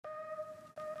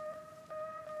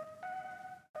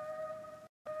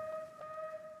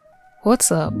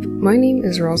What's up? My name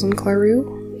is Rosalind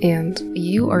Claru, and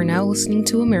you are now listening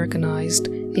to Americanized,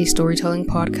 a storytelling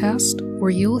podcast where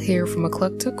you'll hear from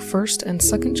eclectic first and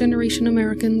second generation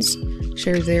Americans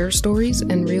share their stories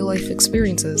and real life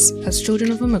experiences as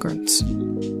children of immigrants.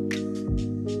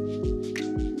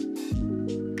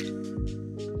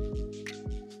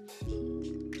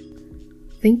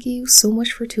 Thank you so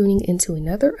much for tuning into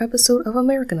another episode of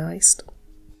Americanized.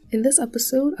 In this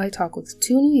episode, I talk with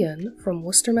Tu Nguyen from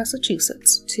Worcester,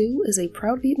 Massachusetts. Tu is a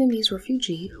proud Vietnamese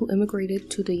refugee who immigrated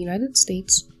to the United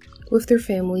States with their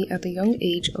family at the young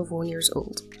age of 1 year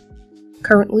old.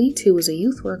 Currently, Tu is a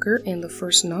youth worker and the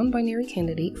first non-binary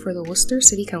candidate for the Worcester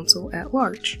City Council at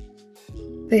large.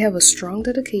 They have a strong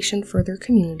dedication for their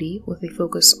community with a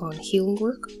focus on healing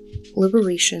work,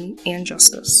 liberation, and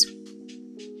justice.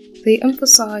 They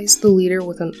emphasize the leader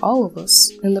within all of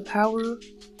us and the power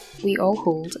we all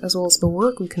hold, as well as the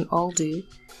work we can all do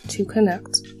to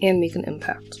connect and make an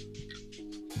impact.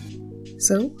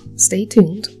 So, stay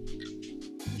tuned.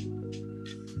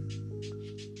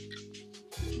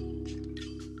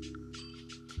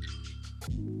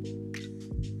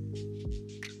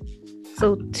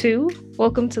 So, Tu,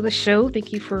 welcome to the show.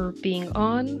 Thank you for being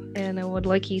on, and I would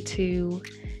like you to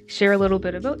share a little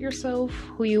bit about yourself,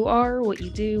 who you are, what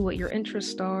you do, what your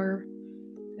interests are,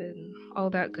 and all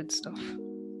that good stuff.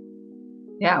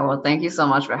 Yeah, well, thank you so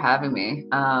much for having me.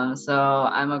 So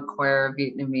I'm a queer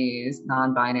Vietnamese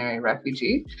non-binary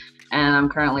refugee, and I'm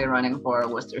currently running for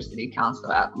Worcester City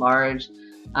Council at large.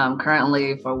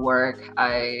 Currently for work,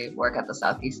 I work at the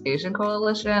Southeast Asian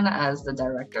Coalition as the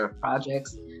Director of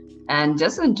Projects. And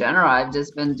just in general, I've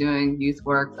just been doing youth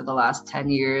work for the last 10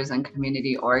 years and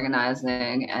community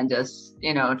organizing and just,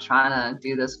 trying to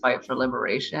do this fight for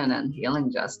liberation and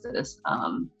healing justice,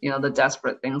 the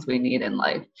desperate things we need in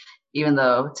life. Even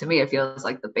though to me it feels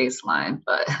like the baseline,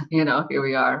 but here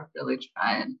we are really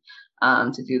trying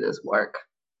to do this work.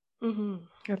 Mm-hmm.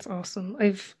 That's awesome.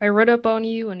 I read up on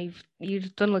you, and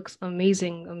you've done like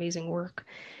amazing work,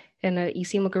 and you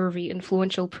seem like a very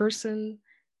influential person,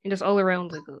 and just all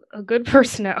around like a good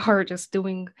person at heart, just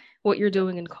doing what you're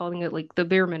doing and calling it like the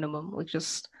bare minimum, like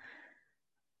just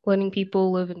letting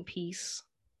people live in peace.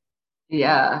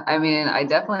 Yeah, I mean, I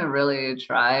definitely really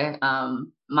try.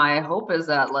 My hope is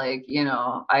that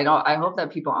I hope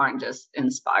that people aren't just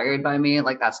inspired by me.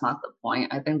 Like that's not the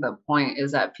point. I think the point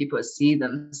is that people see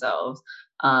themselves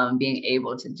being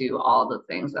able to do all the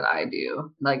things that I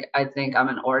do. Like I think I'm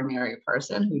an ordinary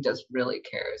person who just really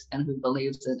cares and who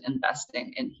believes in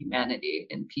investing in humanity,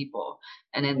 in people,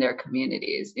 and in their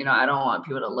communities. I don't want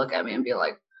people to look at me and be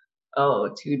like,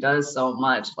 oh, Tu does so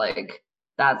much. Like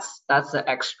that's the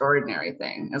extraordinary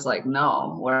thing. It's like,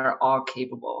 no, we're all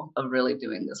capable of really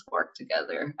doing this work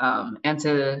together, and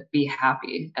to be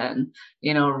happy and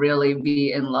really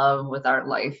be in love with our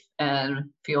life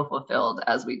and feel fulfilled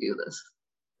as we do this.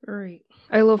 Right.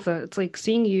 I love that. It's like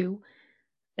seeing you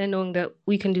and knowing that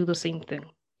we can do the same thing.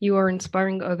 You are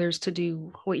inspiring others to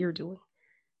do what you're doing.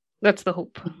 That's the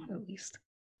hope, at least.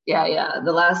 Yeah.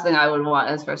 The last thing I would want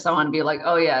is for someone to be like,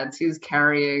 oh yeah, Tu's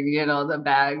carrying, the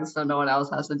bags so no one else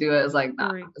has to do it. It's like,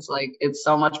 nah, Right. it's like, it's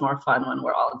so much more fun when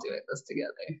we're all doing this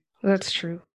together. That's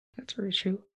true. That's very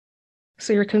true.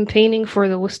 So you're campaigning for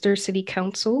the Worcester City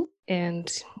Council,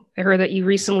 and I heard that you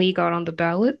recently got on the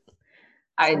ballot.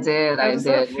 I did. How I does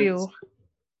that did. feel?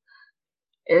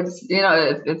 It's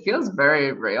it feels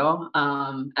very real,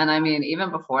 and I mean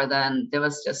even before then there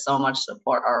was just so much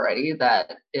support already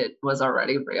that it was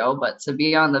already real, but to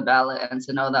be on the ballot and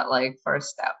to know that like first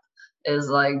step is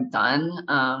like done,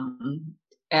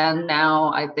 and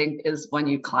now I think is when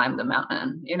you climb the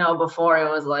mountain. Before it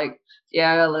was like,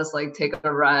 yeah, let's like take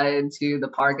a ride to the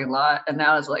parking lot, and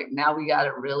now it's like now we got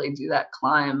to really do that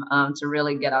climb, to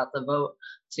really get out the vote,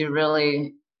 to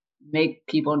really make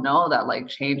people know that like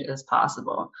change is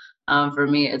possible. For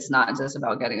me, it's not just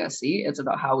about getting a seat, it's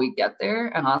about how we get there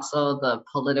and also the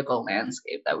political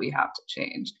landscape that we have to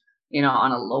change,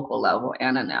 on a local level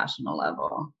and a national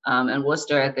level. And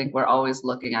Worcester, I think we're always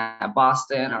looking at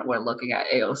Boston or we're looking at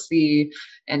AOC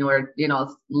and we're,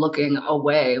 looking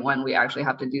away when we actually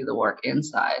have to do the work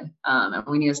inside. And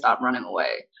we need to stop running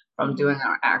away from doing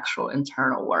our actual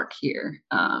internal work here.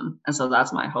 And so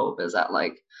that's my hope is that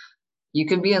like, you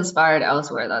can be inspired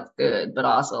elsewhere, that's good, but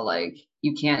also like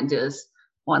you can't just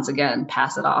once again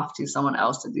pass it off to someone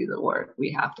else to do the work.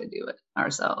 We have to do it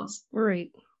ourselves.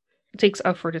 Right. It takes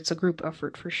effort. It's a group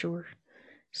effort for sure.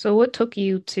 So what took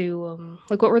you to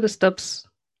like what were the steps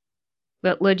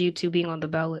that led you to being on the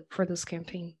ballot for this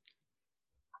campaign?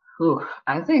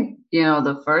 I think,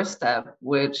 the first step,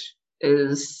 which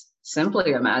is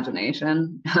simply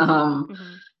imagination. Mm-hmm.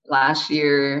 Last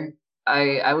year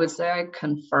I would say I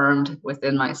confirmed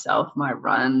within myself my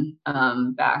run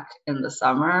back in the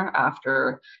summer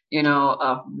after,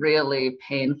 a really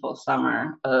painful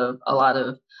summer of a lot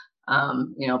of,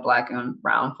 Black and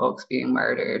brown folks being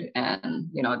murdered, and,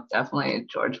 definitely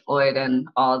George Floyd and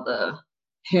all the,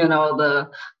 the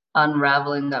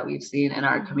unraveling that we've seen in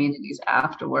our communities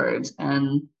afterwards,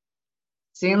 and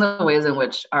seeing the ways in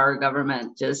which our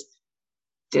government just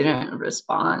didn't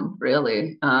respond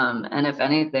really. And if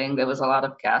anything, there was a lot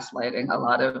of gaslighting, a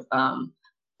lot of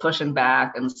pushing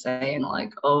back and saying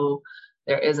like, oh,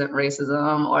 there isn't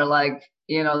racism, or like,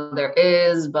 there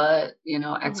is, but,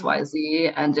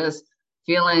 XYZ, and just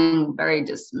feeling very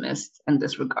dismissed and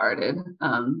disregarded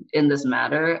in this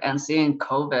matter, and seeing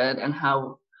COVID and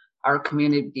how our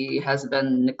community has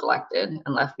been neglected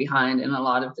and left behind in a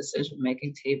lot of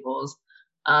decision-making tables,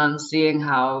 seeing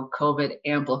how COVID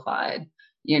amplified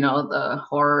the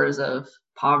horrors of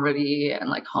poverty and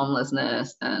like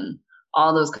homelessness and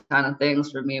all those kind of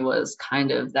things, for me was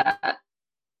kind of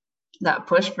that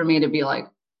push for me to be like,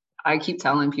 I keep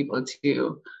telling people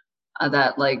too,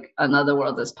 that like another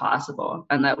world is possible,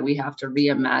 and that we have to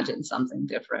reimagine something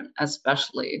different,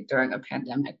 especially during a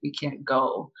pandemic. We can't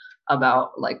go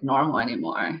about like normal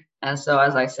anymore. And so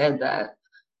as I said that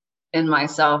in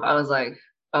myself, I was like,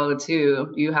 oh,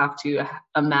 too, you have to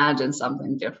imagine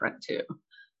something different too.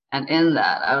 And in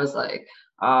that, I was like,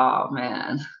 oh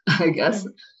man, I guess,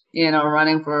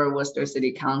 running for Worcester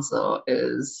City Council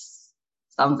is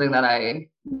something that I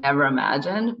never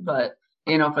imagined, but,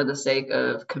 for the sake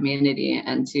of community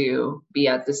and to be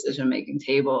at decision-making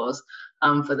tables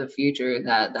for the future,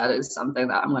 that is something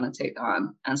that I'm going to take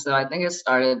on. And so I think it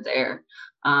started there,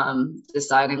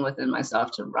 deciding within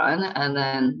myself to run, and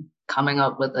then coming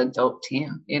up with a dope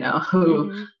team,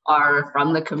 who are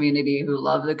from the community, who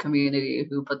love the community,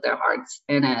 who put their hearts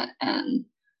in it. And,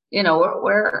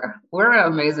 we're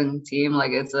an amazing team.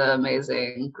 Like, it's an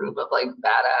amazing group of like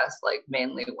badass, like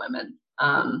mainly women,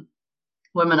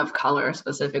 women of color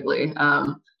specifically,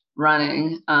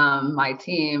 running my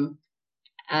team.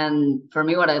 And for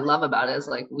me, what I love about it is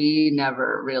like, we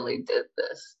never really did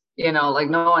this, like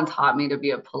no one taught me to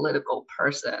be a political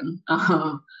person.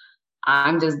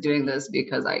 I'm just doing this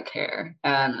because I care.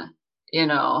 And,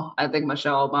 I think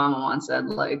Michelle Obama once said,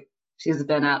 like, she's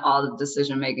been at all the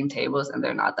decision-making tables and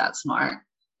they're not that smart.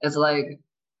 It's like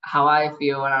how I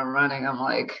feel when I'm running. I'm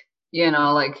like,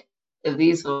 like, if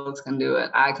these folks can do it,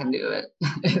 I can do it.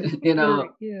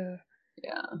 Yeah.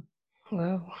 Yeah.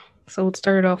 Wow. So it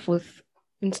started off with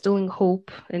instilling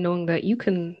hope and knowing that you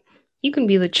can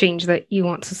be the change that you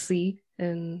want to see,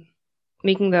 and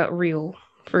making that real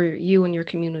for you and your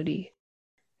community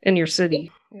and your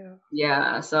city. Yeah.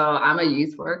 Yeah. So I'm a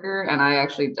youth worker and I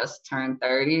actually just turned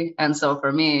 30. And so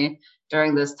for me,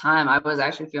 during this time, I was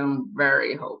actually feeling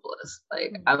very hopeless.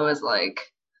 Like I was like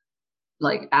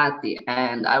at the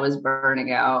end, I was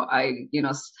burning out. I,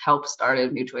 helped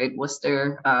started Mutual Aid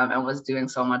Worcester, and was doing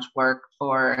so much work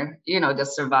for,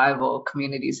 just survival,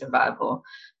 community survival.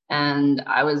 And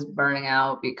I was burning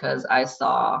out because I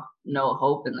saw no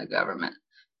hope in the government.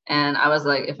 And I was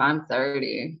like, if I'm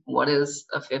 30, what is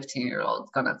a 15-year-old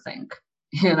gonna think?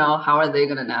 How are they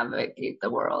gonna navigate the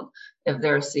world if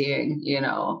they're seeing,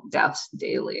 deaths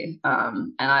daily?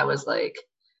 And I was like,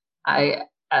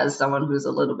 as someone who's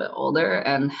a little bit older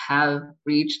and have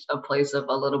reached a place of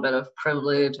a little bit of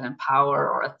privilege and power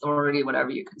or authority, whatever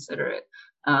you consider it,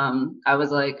 I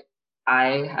was like,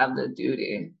 I have the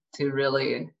duty to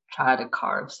really try to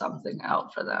carve something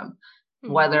out for them,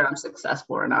 whether I'm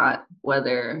successful or not,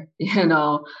 whether,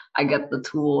 I get the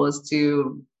tools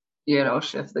to,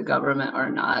 shift the government or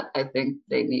not. I think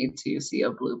they need to see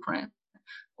a blueprint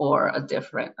or a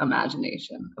different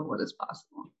imagination of what is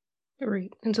possible.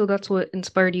 Right. And so that's what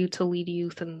inspired you to lead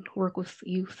youth and work with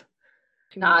youth.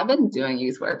 No, I've been doing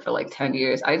youth work for like 10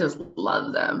 years. I just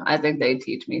love them. I think they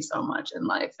teach me so much in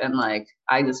life. And like,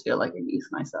 I just feel like a youth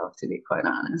myself, to be quite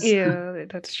honest. Yeah,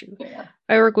 that's true. Yeah.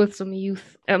 I work with some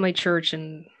youth at my church,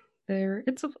 and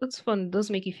it's fun. It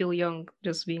does make you feel young,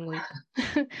 just being like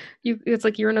it's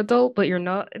like you're an adult, but you're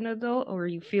not an adult, or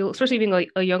you feel, especially being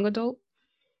like a young adult.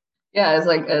 Yeah, it's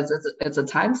like it's a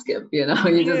time skip, you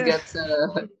just get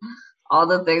to all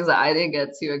the things that I didn't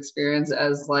get to experience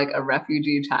as like a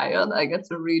refugee child, I get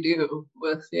to redo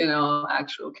with,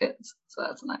 actual kids. So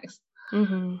that's nice.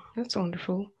 That's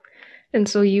wonderful. And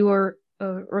so you are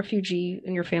a refugee,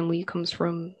 and your family comes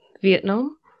from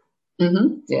Vietnam?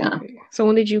 Yeah. Okay. So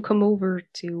when did you come over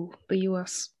to the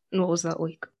US, and what was that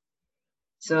like?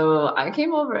 So I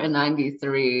came over in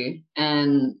 93,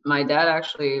 and my dad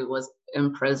actually was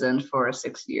imprisoned for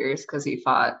 6 years because he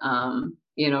fought,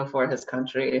 for his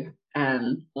country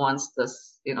And once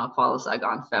this, fall of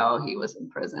Saigon fell, he was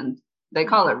imprisoned. They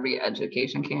call it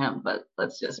re-education camp, but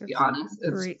let's just be That's honest,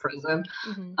 it's great. prison.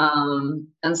 Mm-hmm.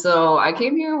 And so I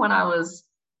came here when I was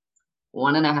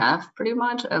 1.5, pretty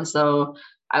much. And so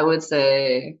I would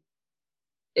say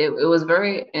it was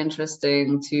very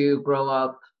interesting to grow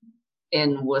up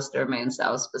in Worcester, Maine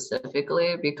South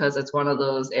specifically, because it's one of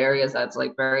those areas that's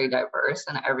like very diverse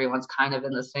and everyone's kind of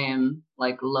in the same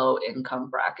like low income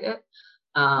bracket.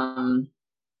 Um,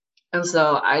 and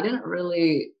so I didn't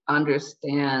really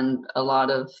understand a lot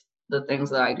of the things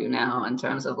that I do now in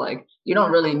terms of like, you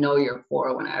don't really know you're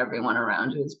poor when everyone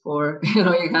around you is poor. You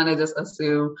kind of just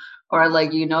assume, or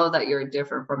like, that you're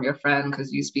different from your friend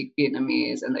because you speak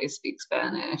Vietnamese and they speak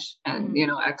Spanish and,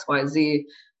 Mm-hmm. XYZ,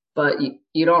 but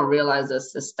you don't realize the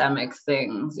systemic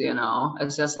things.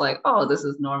 It's just like, oh, this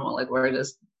is normal. Like, we're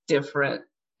just different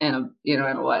in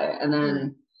a way. And Right.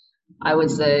 then I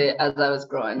would say as I was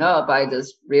growing up, I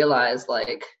just realized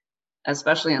like,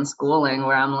 especially in schooling,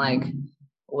 where I'm like,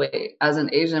 wait, as an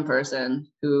Asian person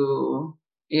who,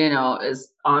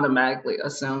 is automatically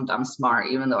assumed I'm smart,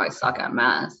 even though I suck at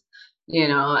math,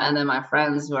 and then my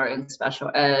friends who are in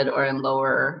special ed or in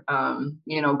lower,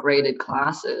 graded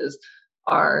classes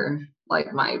are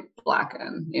like my Black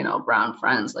and, brown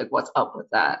friends. Like, what's up with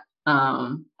that?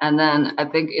 And then I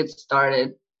think it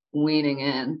started weaning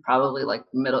in probably like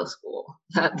middle school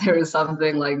that there is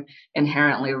something like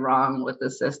inherently wrong with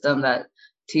the system that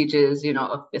teaches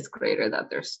a fifth grader that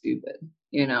they're stupid,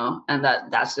 and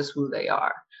that's just who they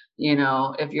are.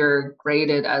 If you're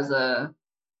graded as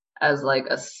like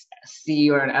a C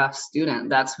or an F student,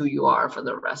 that's who you are for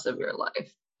the rest of your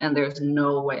life, and there's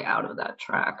no way out of that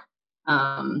track.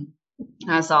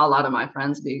 I saw a lot of my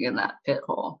friends being in that pit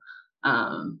hole.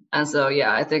 And so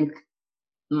yeah, I think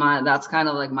that's kind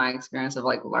of like my experience of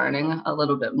like learning a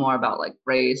little bit more about like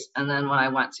race. And then when I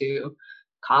went to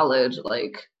college,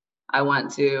 like I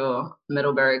went to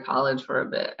Middlebury College for a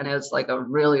bit, and it's like a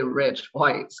really rich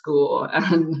white school.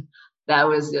 And that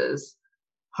was just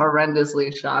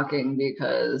horrendously shocking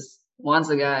because once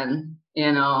again,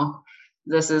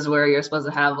 this is where you're supposed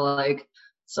to have like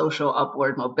social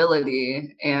upward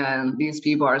mobility, and these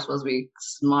people are supposed to be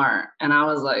smart. And I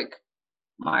was like,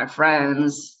 my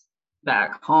friends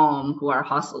back home who are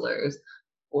hustlers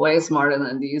way smarter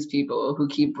than these people who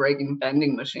keep breaking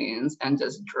vending machines and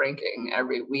just drinking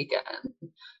every weekend.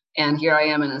 And here I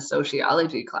am in a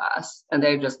sociology class, and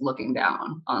they're just looking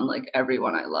down on like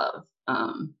everyone I love.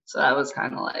 So that was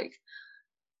kind of like,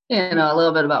 a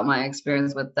little bit about my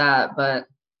experience with that. But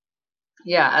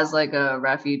yeah, as like a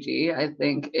refugee, I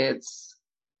think it's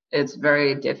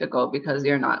very difficult because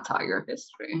you're not taught your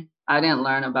history. I didn't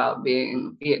learn about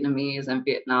being Vietnamese and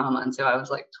Vietnam until I was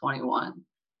like 21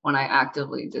 when I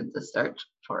actively did the search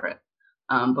for it.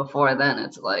 Before then,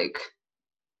 it's like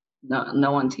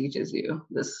no one teaches you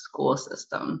this school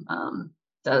system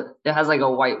that it has like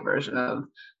a white version of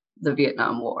the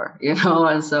Vietnam War,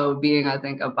 and so being, I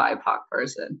think, a BIPOC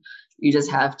person, you just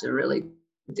have to really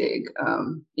dig,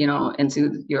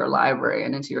 into your library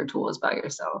and into your tools by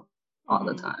yourself all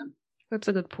the Mm-hmm. time. That's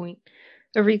a good point.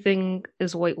 Everything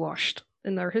is whitewashed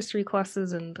in our history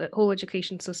classes and the whole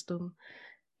education system.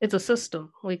 It's a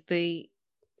system. Like they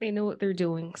know what they're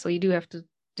doing. So you do have to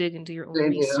dig into your own They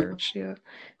do. research. Yeah.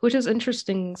 Which is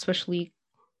interesting, especially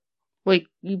like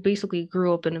you basically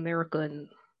grew up in America and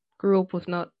grew up with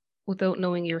not without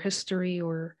knowing your history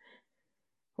or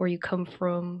where you come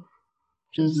from.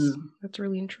 Just Hmm. that's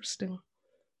really interesting.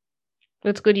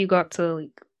 It's good you got to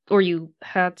like or you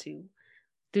had to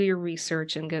do your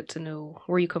research and get to know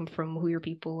where you come from, who your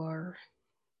people are,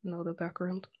 know the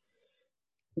background.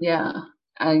 Yeah.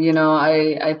 And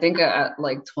I think at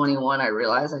like 21, I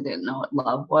realized I didn't know what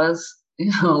love was.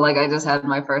 Like I just had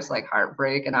my first like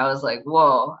heartbreak, and I was like,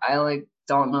 whoa, I like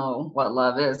don't know what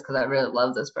love is because I really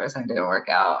love this person. It didn't work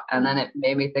out. And then Mm-hmm. it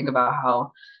made me think about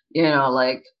how,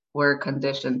 like we're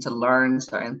conditioned to learn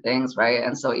certain things, right?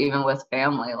 And so even with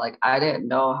family, like I didn't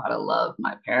know how to love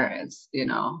my parents,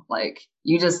 like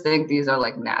you just think these are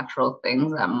like natural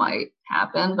things that might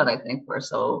happen, but I think we're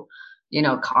so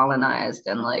colonized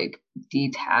and like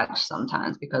detached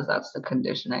sometimes because that's the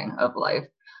conditioning of life.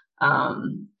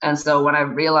 And so when I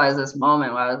realized this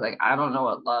moment where I was like, I don't know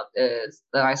what love is,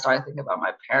 then I started thinking about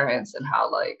my parents and how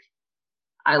like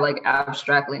I like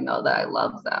abstractly know that I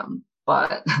love them.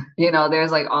 But,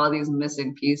 there's like all these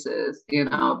missing pieces,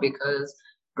 Mm-hmm. because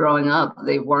growing up,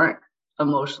 they weren't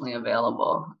emotionally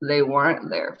available. They weren't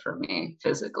there for me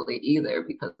physically either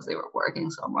because they were working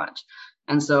so much.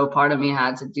 And so part of me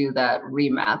had to do that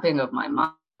remapping of my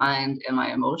mind and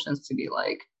my emotions to be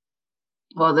like,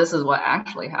 well, this is what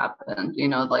actually happened.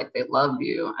 Like they love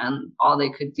you, and all they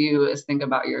could do is think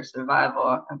about your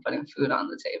survival and putting food on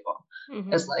the table.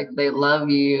 Mm-hmm. It's like they love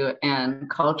you, and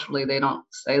culturally, they don't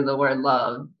say the word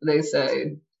love. They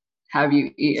say, have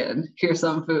you eaten? Here's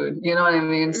some food. You know what I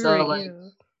mean? So, Right, like,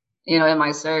 yeah. in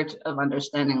my search of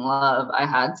understanding love, I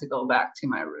had to go back to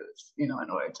my roots, in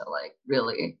order to like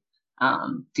really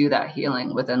do that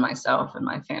healing within myself and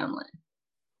my family.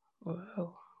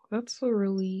 Wow. That's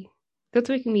that's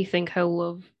making me think how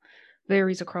love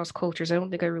varies across cultures. I don't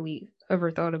think I really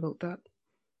ever thought about that.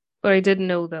 But I did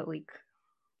know that, like,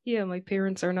 yeah, my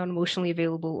parents are not emotionally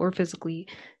available or physically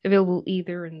available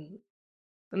either, and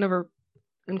I never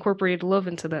incorporated love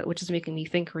into that, which is making me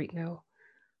think right now.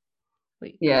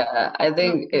 Like, Yeah, I oh,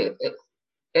 think yeah.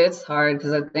 it's hard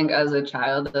because I think as a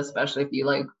child, especially if you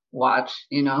like watch,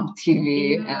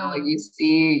 TV and like Yeah, you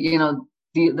see,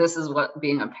 this is what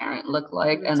being a parent looked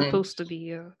like, it's and then supposed to be,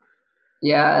 yeah.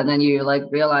 yeah, and then you like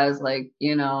realize like,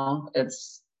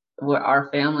 it's where our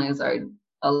families are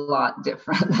a lot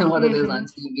different than what it is on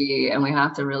TV, and we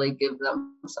have to really give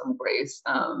them some grace.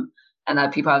 And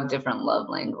that people have different love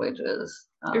languages.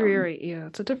 You're right, yeah.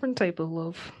 It's a different type of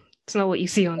love. It's not what you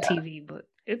see on Yeah. TV, but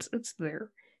it's there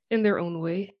in their own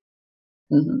way.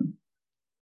 Hmm.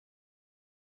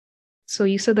 So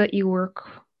you said that you work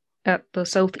at the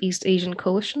Southeast Asian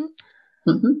Coalition.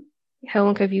 Hmm. How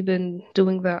long have you been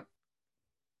doing that?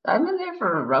 I've been there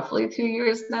for roughly 2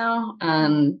 years now,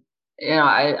 Mhm. and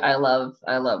I love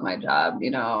my job.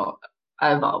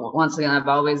 I've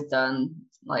always done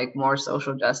like more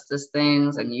social justice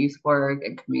things and youth work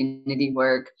and community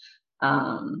work,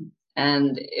 and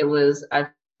I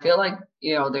feel like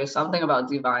there's something about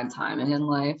divine timing in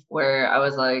life where I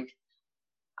was like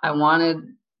I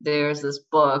wanted there's this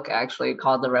book actually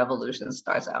called The Revolution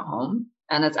Starts at Home,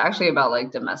 and it's actually about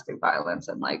like domestic violence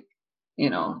and like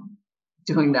you know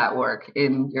doing that work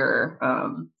in your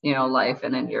life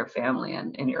and in your family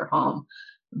and in your home.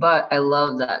 But I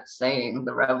love that saying,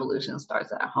 the revolution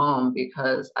starts at home,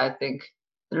 because I think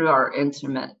through our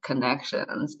intimate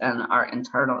connections and our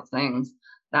internal things,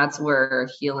 that's where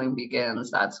healing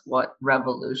begins. That's what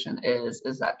revolution is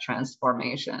that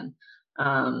transformation.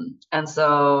 And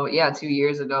so yeah, 2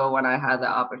 years ago when I had the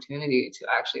opportunity to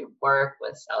actually work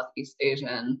with Southeast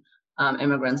Asian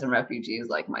immigrants and refugees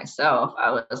like myself,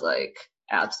 I was like,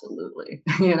 absolutely.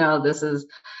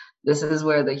 This is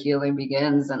where the healing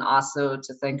begins, and also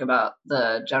to think about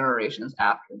the generations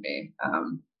after me.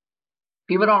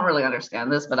 People don't really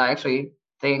understand this, but I actually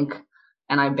think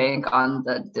and I bank on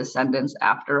the descendants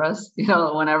after us.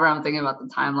 Whenever I'm thinking about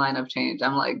the timeline of change,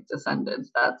 I'm like,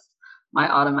 descendants. That's my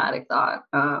automatic thought.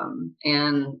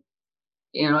 And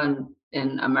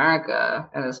in America,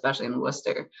 and especially in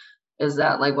Worcester, is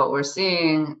that like what we're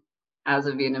seeing as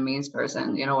a Vietnamese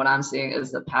person, what I'm seeing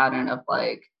is the pattern of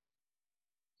like,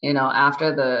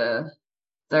 after the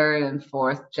third and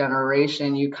fourth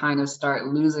generation, you kind of start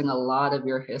losing a lot of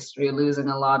your history, losing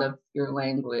a lot of your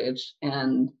language,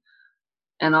 and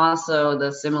also the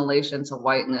assimilation to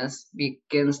whiteness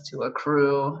begins to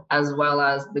accrue, as well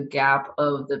as the gap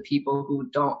of the people who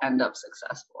don't end up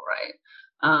successful,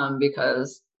 right?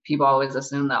 Because people always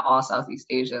assume that all Southeast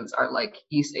Asians are like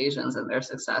East Asians and they're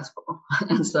successful.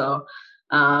 And so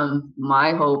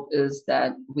my hope is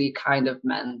that we kind of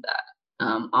mend that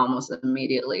almost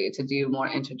immediately, to do more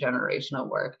intergenerational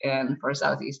work, and for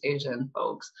Southeast Asian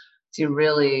folks to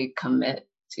really commit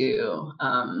to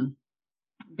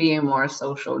being more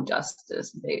social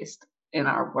justice based in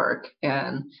our work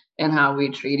and how we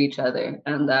treat each other,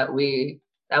 and that we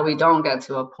don't get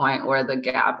to a point where the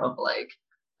gap of like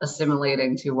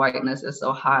assimilating to whiteness is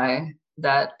so high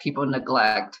that people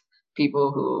neglect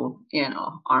people who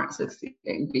aren't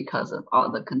succeeding because of all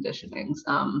the conditionings,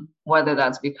 whether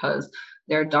that's because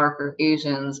they're darker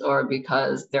Asians or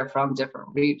because they're from different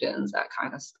regions, that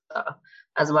kind of stuff,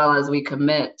 as well as we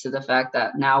commit to the fact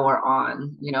that now we're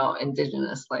on,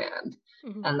 indigenous land,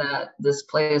 Mhm. and that this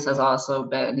place has also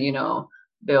been,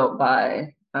 built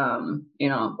by,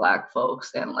 Black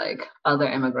folks and like other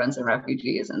immigrants and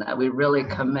refugees, and that we really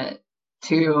commit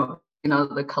to,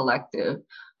 the collective,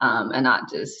 and not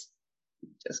just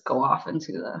go off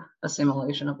into the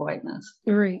assimilation of whiteness.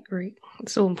 Right, right.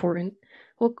 It's so important.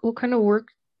 What kind of work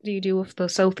do you do with the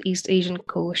Southeast Asian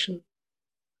Coalition?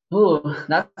 Ooh,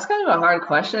 that's kind of a hard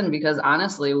question, because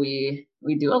honestly, we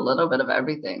do a little bit of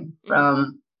everything Mhm.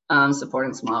 from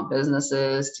supporting small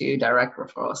businesses to direct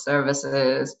referral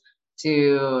services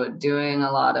to doing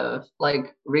a lot of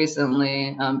like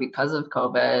recently, because of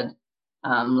COVID.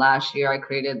 Last year, I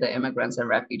created the Immigrants and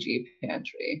Refugee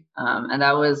Pantry, and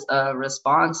that was a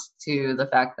response to the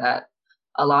fact that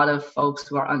a lot of folks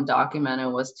who are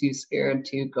undocumented was too scared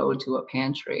to go to a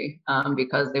pantry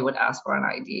because they would ask for an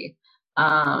ID.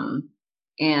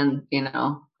 And, you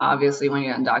know, obviously when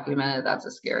you're undocumented, that's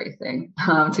a scary thing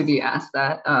to be asked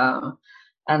that.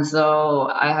 And so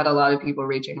I had a lot of people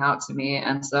reaching out to me.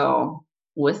 And so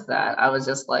with that, I was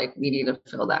just like, we need to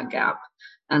fill that gap.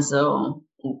 And so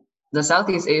the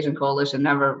Southeast Asian Coalition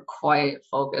never quite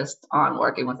focused on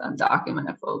working with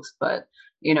undocumented folks, but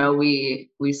you know, we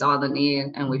saw the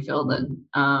need and we filled it.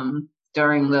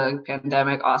 During the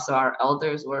pandemic, also our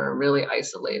elders were really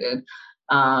isolated.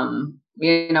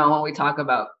 You know, when we talk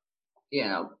about, you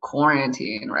know,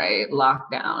 quarantine, right,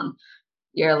 lockdown,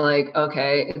 you're like,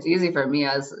 okay, it's easy for me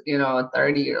as, you know, a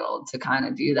 30-year-old to kind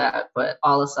of do that, but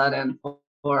all of a sudden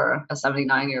for a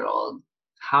 79-year-old,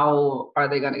 how are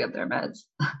they going to get their meds?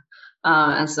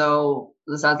 And so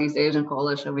the Southeast Asian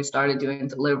Coalition, we started doing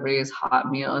deliveries, hot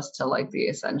meals to like the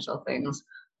essential things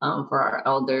for our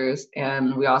elders.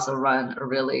 And we also run a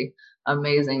really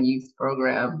amazing youth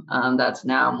program that's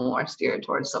now more steered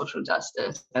towards social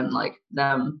justice and like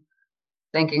them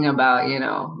thinking about, you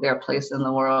know, their place in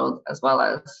the world, as well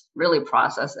as really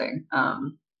processing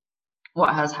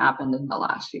what has happened in the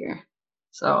last year.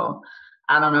 So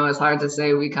I don't know, it's hard to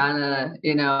say. We kind of,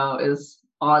 you know, is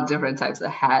all different types of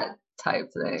hat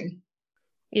type thing.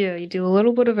 Yeah, you do a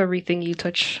little bit of everything. You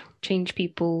touch, change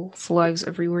people's lives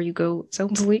everywhere you go, it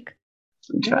sounds like.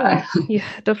 Try. Yeah,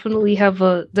 definitely have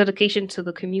a dedication to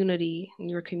the community, in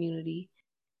your community.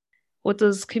 What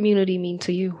does community mean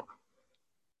to you?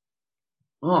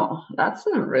 Oh, that's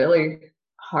a really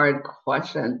hard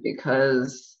question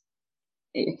because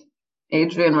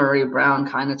Adrienne Marie Brown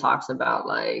kind of talks about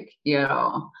like, you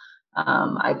know,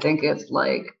 I think it's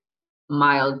like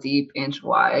mile deep, inch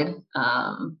wide.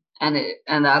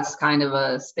 And that's kind of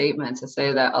a statement to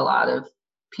say that a lot of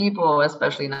people,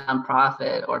 especially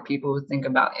nonprofit or people who think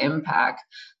about impact,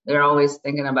 they're always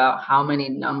thinking about how many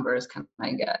numbers can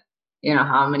I get? You know,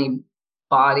 how many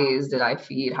bodies did I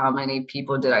feed? How many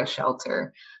people did I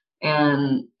shelter?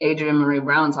 And Adrienne Marie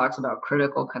Brown talks about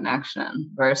critical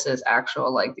connection versus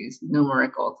actual like these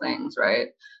numerical things, right?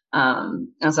 And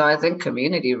so I think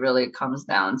community really comes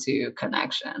down to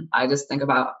connection. I just think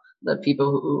about the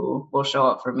people who will show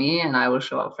up for me and I will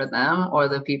show up for them, or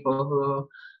the people who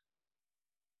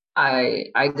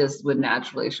I just would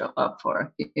naturally show up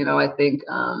for. You know, I think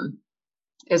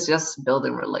it's just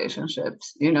building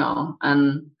relationships, you know,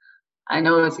 and I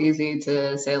know it's easy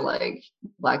to say like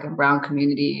Black and Brown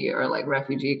community or like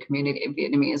refugee community,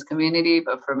 Vietnamese community,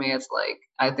 but for me, it's like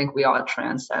I think we all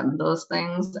transcend those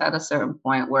things at a certain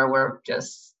point where we're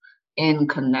just in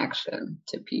connection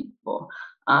to people,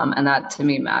 and that to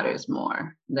me matters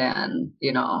more than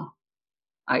you know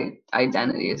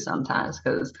identity sometimes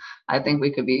because I think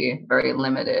we could be very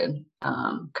limited.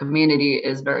 Community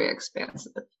is very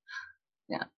expansive.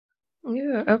 Yeah.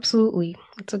 Yeah, absolutely.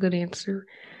 That's a good answer.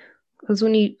 Because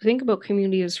when you think about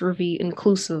community as really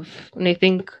inclusive, and I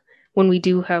think when we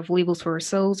do have labels for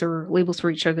ourselves or labels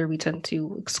for each other, we tend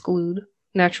to exclude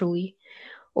naturally,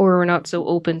 or we're not so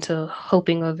open to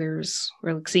helping others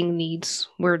or like seeing needs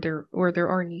where there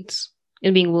are needs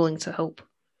and being willing to help.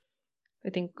 I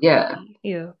think, Yeah.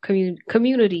 yeah,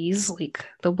 communities like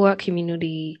the Black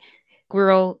community,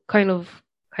 we're all kind of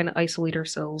isolate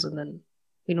ourselves, and then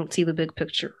we don't see the big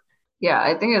picture. Yeah,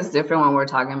 I think it's different when we're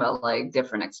talking about like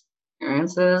different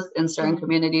experiences in certain Mhm.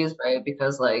 communities, right?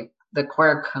 Because like the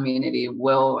queer community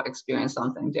will experience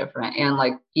something different. And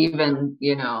like even,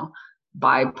 you know,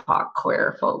 BIPOC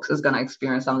queer folks is gonna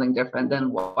experience something different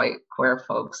than white queer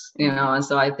folks, you know. And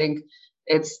so I think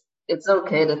it's it's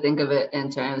okay to think of it in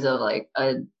terms of like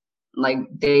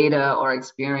data or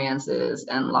experiences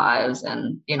and lives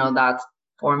and you know that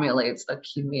formulates a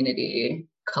community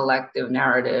collective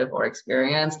narrative or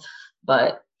experience.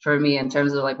 But for me, in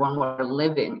terms of like when we're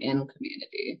living in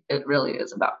community, it really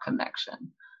is about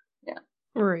connection. Yeah.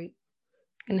 Right.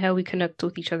 And how we connect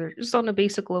with each other, just on a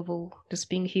basic level, just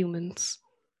being humans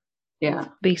with Yeah.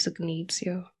 basic needs.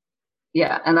 Yeah.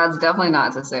 Yeah. And that's definitely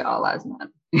not to say all lives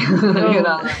matter. You No.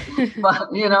 know, but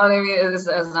you know what I mean? It's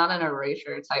not an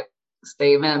erasure type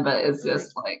statement, but it's Right.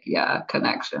 just like, yeah,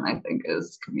 connection, I think,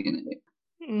 is community.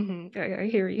 I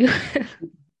hear you.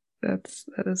 That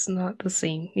is not the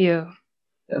same. Yeah.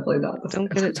 Definitely not the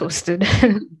Don't get it same. twisted.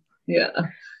 Yeah.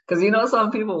 Because you know, some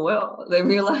people will. They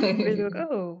be They're like, like,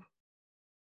 oh.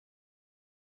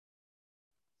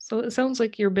 So it sounds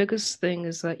like your biggest thing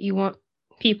is that you want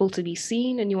people to be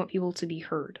seen and you want people to be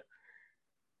heard.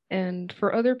 And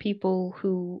for other people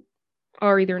who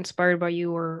are either inspired by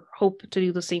you or hope to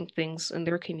do the same things in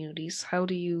their communities, how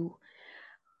do you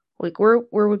like where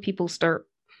would people start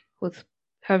with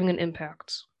having an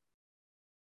impact?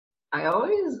 I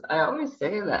always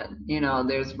say that,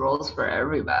 there's roles for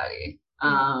everybody.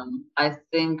 I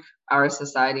think our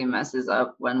society messes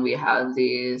up when we have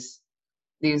these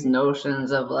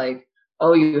notions of like,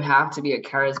 oh, you have to be a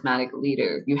charismatic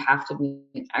leader, you have to be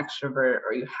an extrovert,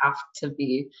 or you have to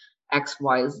be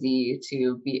XYZ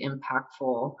to be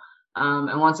impactful.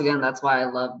 And once again, that's why I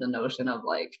love the notion of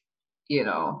like, you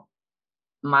know,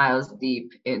 miles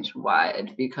deep, inch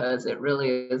wide, because it really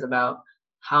is about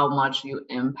how much you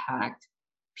impact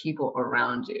people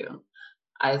around you.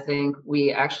 I think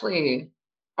we actually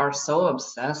are so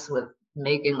obsessed with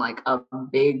making like a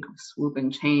big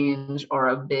swooping change or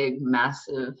a big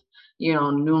massive,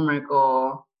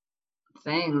 numerical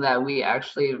thing that we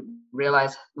actually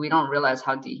we don't realize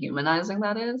how dehumanizing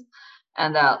that is.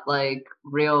 And that like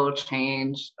real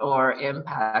change or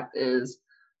impact is,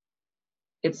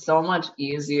 it's so much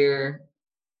easier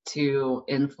to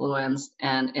influence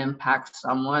and impact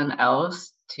someone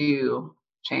else to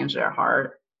change their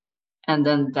heart, and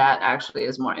then that actually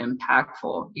is more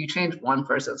impactful. You change one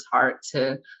person's heart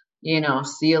to,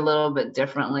 see a little bit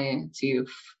differently, to,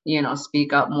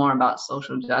 speak up more about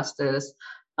social justice,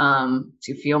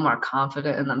 to feel more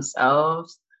confident in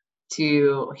themselves,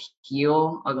 to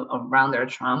heal around their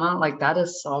trauma. Like that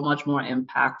is so much more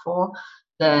impactful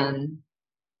than,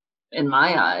 in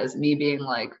my eyes, me being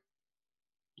like,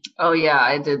 oh yeah,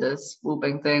 I did this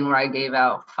swooping thing where I gave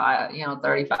out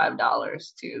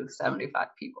 $35 to 75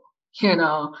 people, you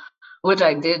know, which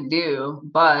I did do.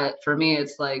 But for me,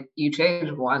 it's like you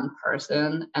change one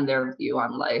person and their view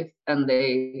on life, and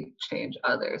they change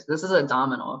others. This is a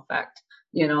domino effect.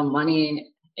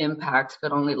 Money impact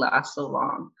could only last so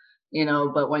long,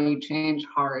 but when you change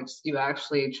hearts, you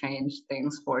actually change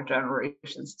things for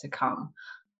generations to come.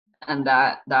 And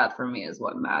that for me is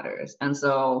what matters. And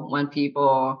so when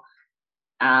people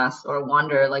ask or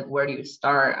wonder like, where do you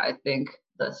start, I think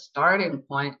the starting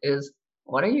point is,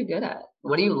 what are you good at?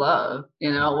 What do you love?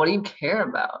 What do you care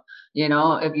about?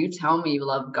 If you tell me you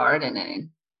love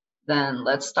gardening, then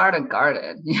let's start a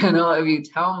garden. If you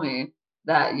tell me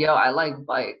that, yo, I like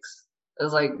bikes,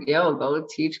 it's like, yo, go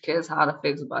teach kids how to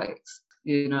fix bikes.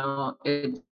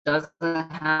 It doesn't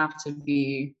have to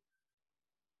be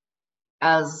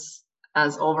as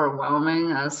overwhelming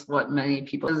as what many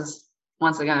people is.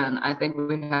 Once again, I think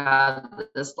we have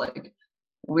this like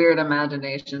weird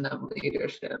imagination of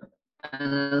leadership,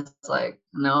 and it's like,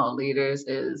 no, leaders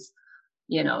is,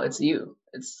 it's you.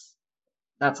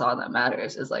 That's all that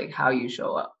matters, is like how you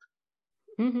show up.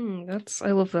 That's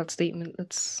I love that statement.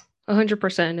 It's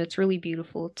 100%. It's really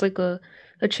beautiful. It's like a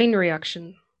chain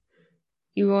reaction.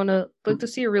 You wanna like to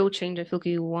see a real change. I feel like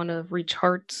you wanna reach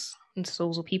hearts and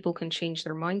souls so people can change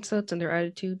their mindsets and their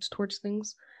attitudes towards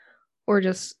things, or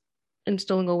just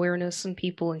instilling awareness in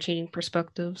people and changing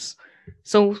perspectives.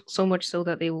 So much so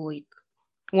that they will like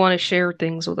want to share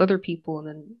things with other people and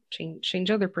then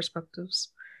change other perspectives.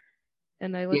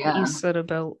 And I like what you Yeah. said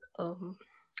about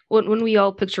when we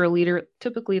all picture a leader,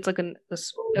 typically it's like an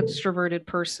extroverted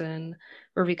person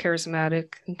or be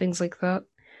charismatic and things like that.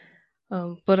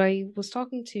 But I was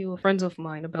talking to friends of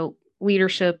mine about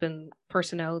leadership and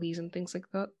personalities and things like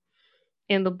that.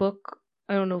 And the book,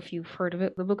 I don't know if you've heard of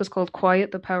it. The book is called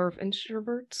Quiet: The Power of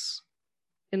Introverts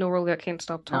in a World That Can't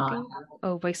Stop No. Talking.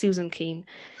 Oh, by Susan Cain.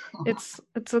 It's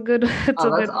a good it's a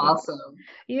Oh, that's good book. awesome.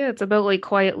 Yeah, it's about like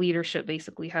quiet leadership,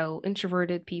 basically how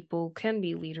introverted people can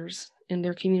be leaders in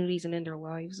their communities and in their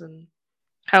lives, and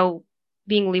how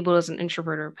being labeled as an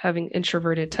introvert or having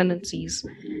introverted tendencies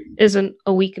isn't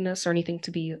a weakness or anything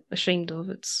to be ashamed of.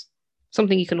 It's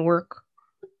something you can work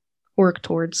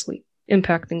towards, like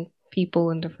impacting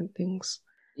people and different things.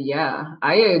 Yeah,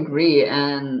 I agree.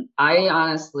 And I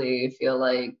honestly feel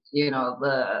like,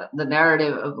 the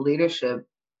narrative of leadership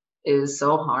is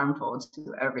so harmful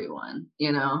to everyone.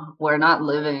 We're not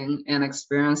living and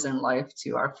experiencing life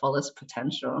to our fullest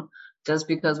potential just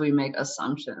because we make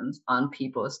assumptions on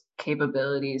people's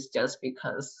capabilities, just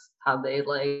because how they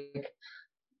like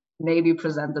maybe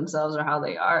present themselves or how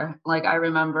they are. Like I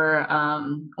remember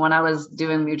when I was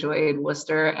doing mutual aid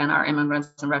Worcester and our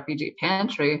immigrants and refugee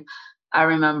pantry, I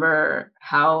remember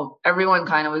how everyone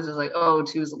kind of was just like, oh,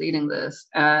 who's leading this?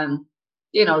 And,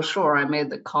 sure, I made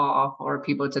the call for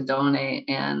people to donate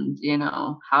and,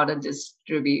 how to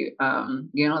distribute,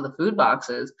 the food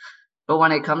boxes. But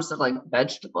when it comes to like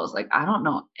vegetables, like I don't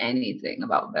know anything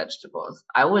about vegetables.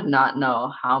 I would not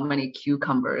know how many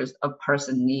cucumbers a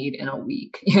person need in a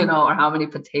week, or how many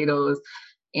potatoes.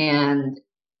 And,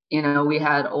 we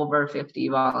had over 50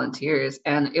 volunteers,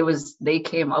 and they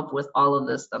came up with all of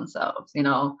this themselves,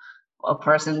 a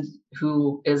person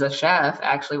who is a chef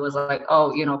actually was like,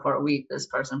 oh, for a week, this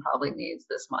person probably needs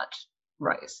this much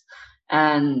rice.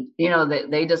 And,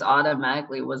 they just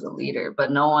automatically was a leader,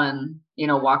 but no one,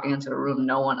 walking into a room,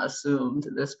 no one assumed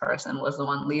this person was the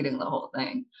one leading the whole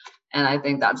thing. And I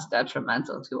think that's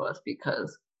detrimental to us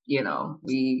because,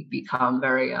 we become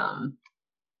very, I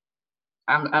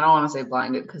don't want to say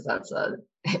blinded because that's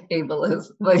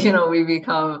ableist, but, we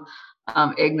become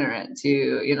ignorant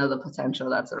to, the potential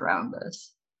that's around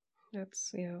us.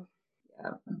 That's, yeah.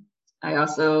 Yeah. I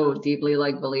also deeply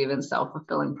believe in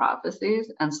self-fulfilling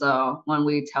prophecies. And so when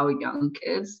we tell young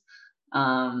kids,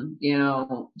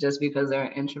 just because they're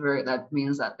an introvert, that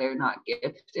means that they're not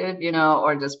gifted,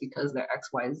 or just because they're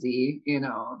XYZ,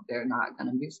 they're not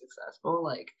going to be successful.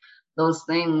 Like those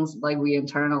things, we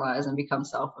internalize and become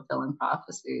self-fulfilling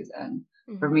prophecies. And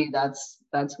for me, that's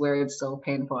where it's so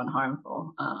painful and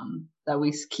harmful, that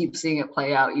we keep seeing it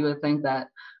play out. You would think that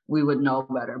we would know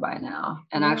better by now.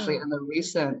 And actually in the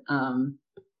recent,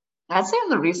 I'd say in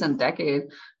the recent decade,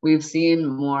 we've seen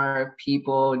more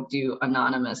people do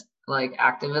anonymous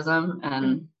activism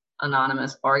and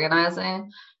anonymous organizing.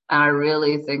 And I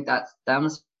really think that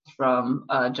stems from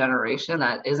a generation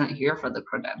that isn't here for the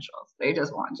credentials. They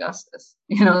just want justice.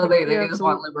 They just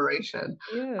want liberation.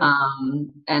 Yeah.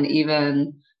 And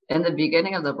even in the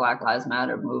beginning of the Black Lives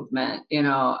Matter movement,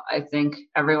 I think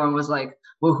everyone was like,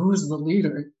 well, who's the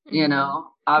leader?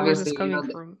 Obviously,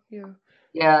 from?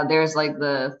 Yeah, there's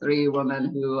the three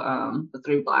the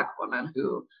three Black women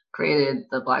who created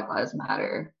the Black Lives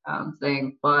Matter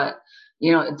thing. But,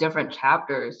 different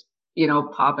chapters,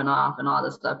 popping off and all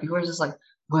this stuff. People are just like,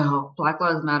 well, Black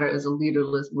Lives Matter is a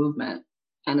leaderless movement.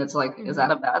 And it's like, is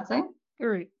that a bad thing?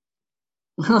 Right.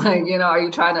 Are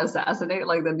you trying to assassinate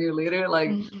the new leader?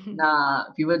 Nah,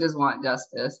 people just want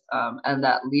justice and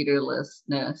that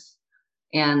leaderlessness.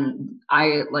 And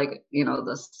I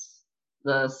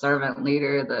the servant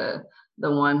leader,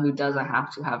 the one who doesn't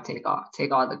have to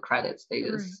take all the credits.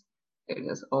 They're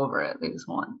just over it. They just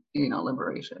want,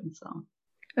 liberation. So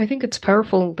I think it's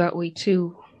powerful that way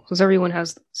too, because everyone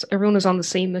is on the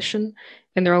same mission,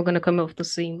 and they're all going to come up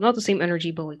with not the same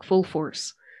energy, but full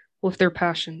force with their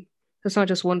passion. It's not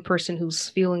just one person who's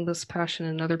feeling this passion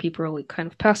and other people are kind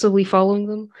of passively following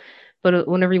them. But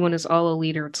when everyone is all a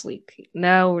leader, it's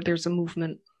now there's a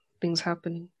movement, things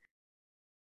happening.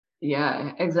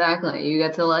 Yeah, exactly. You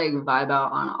get to vibe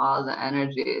out on all the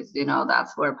energies.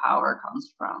 That's where power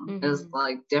comes from. Is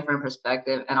different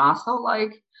perspective, and also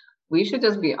we should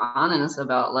just be honest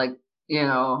about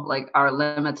our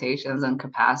limitations and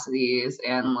capacities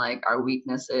and our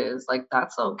weaknesses.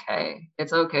 That's okay.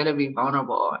 It's okay to be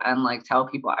vulnerable and tell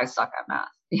people I suck at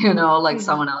math.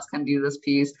 Someone else can do this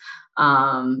piece.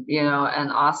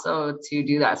 And also to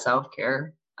do that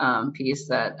self-care piece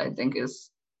that I think is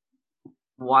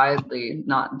widely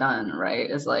not done, right?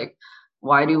 Is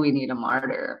why do we need a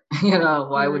martyr?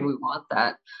 Why would we want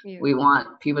that? Yeah. We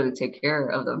want people to take care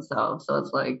of themselves. So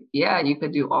it's yeah, you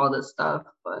could do all this stuff,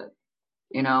 but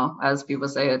as people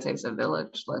say, it takes a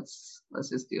village. Let's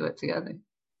just do it together.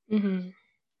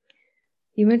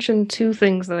 You mentioned two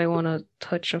things that I want to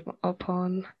touch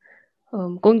upon.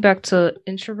 Going back to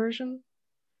introversion,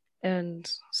 and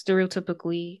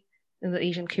stereotypically in the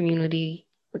Asian community,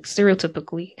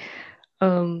 stereotypically,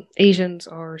 Asians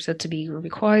are said to be really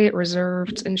quiet,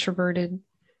 reserved, introverted,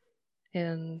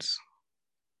 and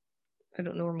I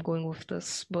don't know where I'm going with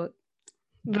this, but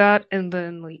that, and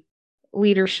then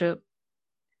leadership.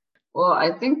 Well,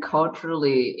 I think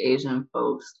culturally Asian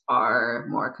folks are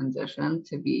more conditioned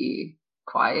to be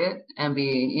quiet and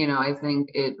be, I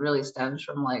think it really stems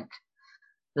from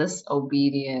this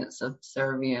obedient,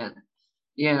 subservient,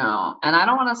 and I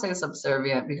don't want to say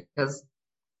subservient because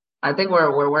I think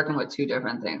we're working with two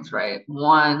different things, right?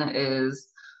 One is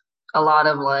a lot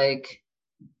of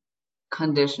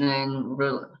conditioning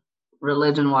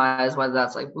religion-wise, whether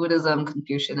that's Buddhism,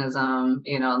 Confucianism,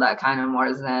 that kind of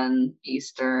more Zen,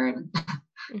 Eastern,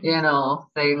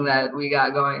 thing that we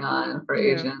got going on for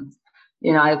Asians.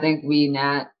 I think we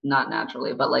not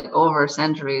naturally, but over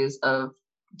centuries of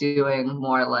doing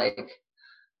more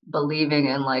believing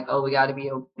in oh, we got to be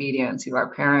obedient to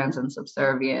our parents and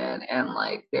subservient and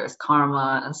there's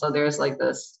karma. And so there's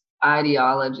this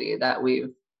ideology that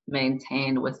we've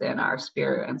maintained within our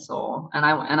spirit and soul. And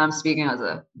I'm speaking as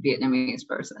a Vietnamese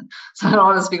person, so I don't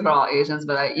want to speak for all Asians,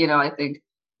 but I think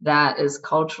that is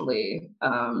culturally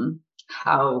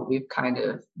how we've kind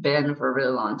of been for a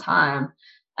really long time.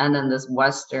 And then this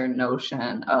Western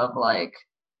notion of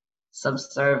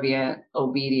subservient,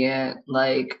 obedient,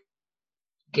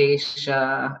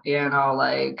 geisha,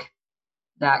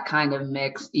 that kind of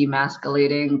mix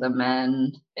emasculating the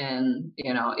men in,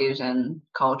 you know, Asian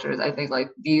cultures. I think like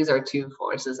these are two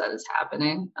forces that is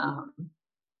happening,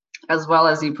 as well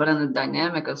as you put in the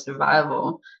dynamic of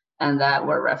survival and that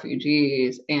we're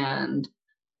refugees and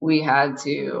we had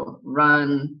to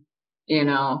run, you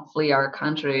know, flee our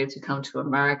country to come to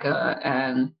America.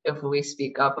 And if we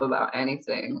speak up about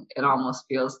anything, it almost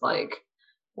feels like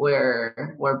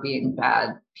we're being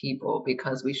bad people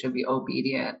because we should be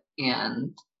obedient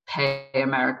and pay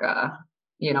America,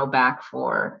 you know, back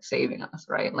for saving us,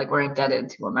 right? Like we're indebted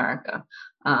to America.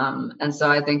 And so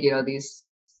I think, you know, these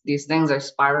things are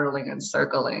spiraling and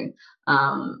circling,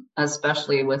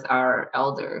 especially with our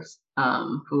elders,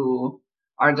 who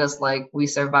are just like, we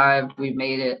survived, we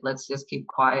made it, let's just keep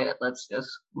quiet, let's just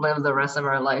live the rest of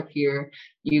our life here.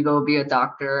 You go be a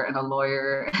doctor and a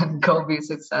lawyer and go be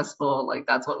successful. Like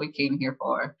that's what we came here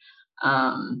for.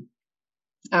 And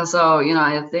so, you know,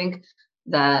 I think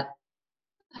that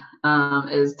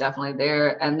is definitely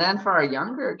there. And then for our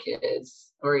younger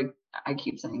kids, or I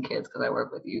keep saying kids because I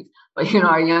work with youth, but you know,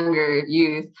 our younger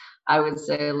youth, I would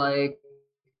say like,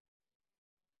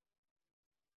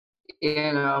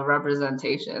 you know,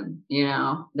 representation, you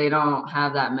know, they don't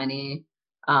have that many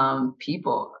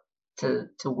people to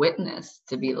witness,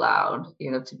 to be loud,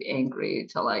 you know, to be angry,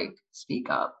 to like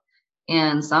speak up.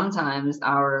 And sometimes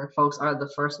our folks are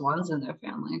the first ones in their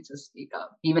family to speak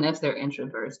up, even if they're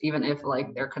introverts, even if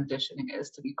like their conditioning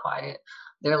is to be quiet.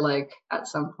 They're like, at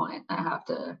some point, I have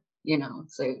to, you know,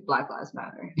 say Black Lives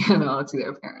Matter, you know, to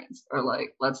their parents, or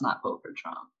like, let's not vote for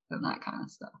Trump and that kind of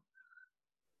stuff.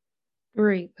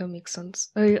 Right, that makes sense.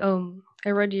 I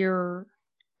read your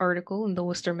article in the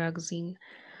Worcester magazine,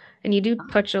 and you do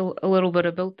touch a little bit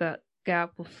about that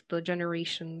gap of the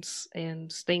generations and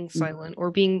staying silent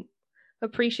or being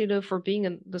appreciative for being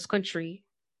in this country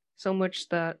so much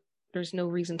that there's no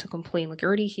reason to complain. Like you're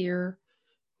already here,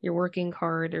 you're working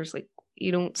hard. There's like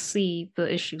you don't see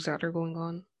the issues that are going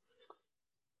on.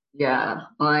 Yeah,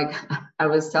 like I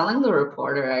was telling the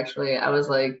reporter actually, I was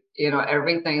like, you know,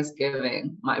 every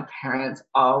Thanksgiving, my parents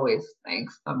always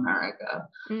thanks America,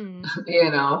 Mm.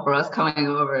 you know, for us coming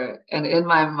over. And in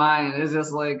my mind, it's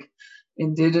just like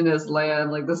indigenous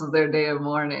land, like this is their day of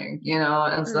mourning, you know?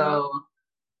 And Right. so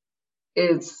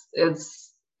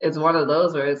it's one of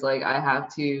those where it's like I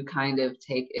have to kind of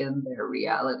take in their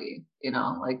reality, you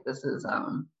know, like this is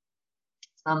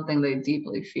something they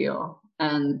deeply feel.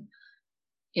 And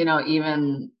you know,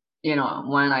 even, you know,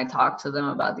 when I talk to them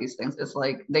about these things, it's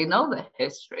like they know the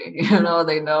history, you know,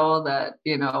 they know that,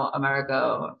 you know,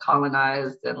 America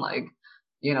colonized and like,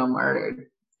 you know, murdered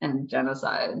and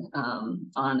genocide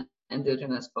on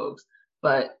indigenous folks.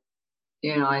 But,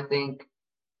 you know, I think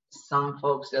some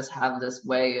folks just have this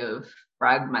way of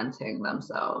fragmenting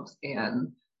themselves.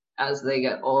 And as they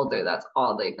get older, that's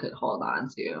all they could hold on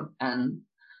to. And,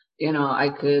 you know, I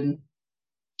could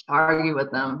argue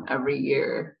with them every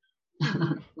year.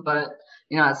 But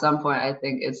you know, at some point, I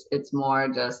think it's more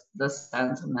just the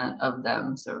sentiment of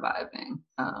them surviving,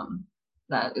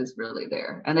 that is really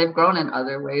there. And they've grown in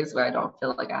other ways where I don't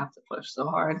feel like I have to push so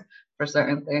hard for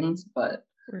certain things, but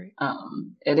Right.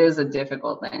 it is a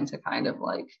difficult thing to kind of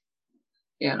like,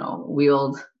 you know,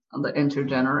 wield the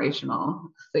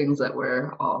intergenerational things that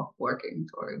we're all working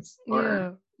towards or,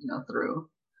 Yeah. you know, through.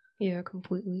 Yeah,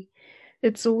 completely.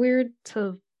 It's so weird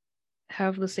to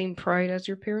have the same pride as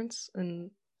your parents and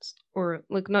or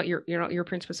like not your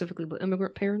parents specifically, but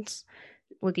immigrant parents.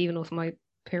 Like even with my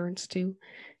parents too.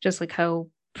 Just like how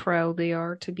proud they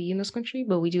are to be in this country,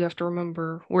 but we do have to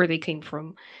remember where they came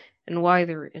from and why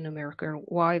they're in America and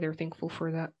why they're thankful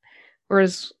for that.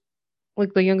 Whereas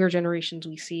like the younger generations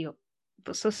we see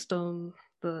the system,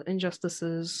 the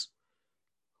injustices,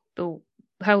 the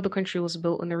how the country was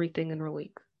built and everything and we're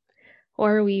like,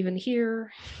 why are we even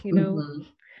here? You know? Mhm.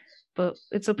 But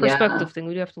it's a Yeah. perspective thing.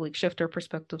 We do have to like shift our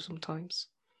perspective sometimes.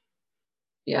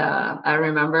 Yeah, I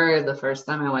remember the first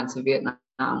time I went to Vietnam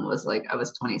was like I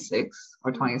was 26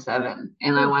 or Mm. 27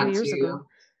 and I Oh, a few went years ago. to,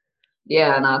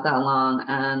 yeah, not that long,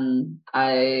 and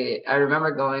I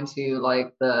remember going to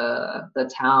like the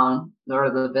town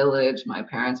or the village my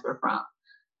parents were from,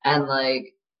 and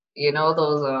like, you know,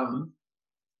 those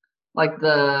like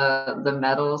the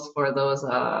medals for those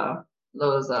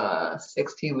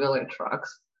 16-wheeler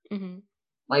trucks, Hmm.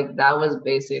 like that was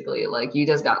basically like you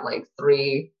just got like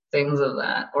three things of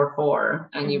that or four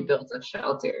and you Hmm. built a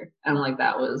shelter. And like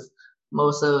that was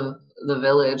most of the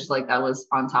village, like that was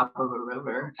on top of a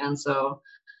river. And so,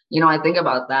 you know, I think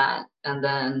about that and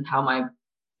then how my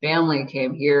family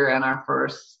came here and our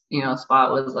first, you know,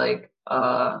 spot was like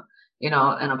you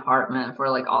know, an apartment for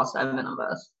like all seven of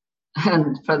us.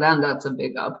 and for them that's a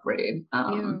big upgrade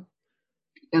Yeah.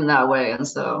 in that way. And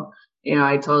so,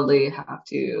 I totally have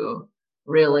to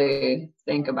really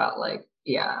think about like,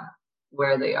 yeah,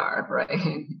 where they are,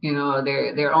 right?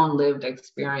 Their own lived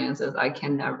experiences. I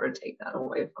can never take that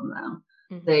away from them.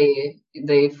 Hmm.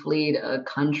 They fled a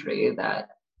country that,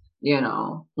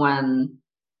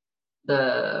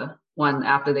 when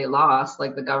after they lost,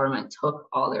 like the government took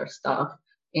all their stuff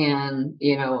and,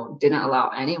 didn't allow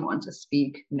anyone to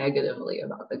speak negatively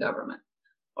about the government,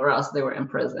 or else they were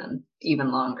imprisoned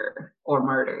even longer or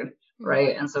murdered, Hmm.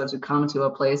 right? And so to come to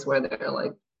a place where they're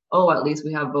like, oh, at least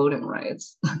we have voting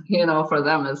rights, for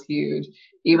them is huge.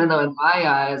 Even though Hmm. in my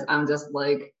eyes, I'm just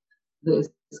like, this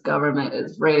government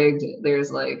is rigged.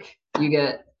 There's like, you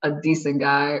get a decent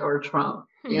guy or Trump,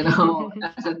 and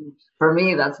for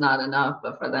me, that's not enough.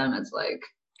 But for them, it's like,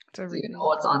 It's do you know everything.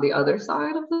 what's on the other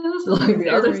side of this? Like the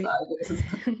You're other right. side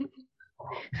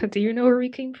is, Do you know where we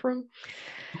came from?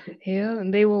 Yeah,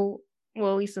 and they will,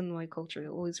 well, at least in my culture,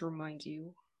 they'll always remind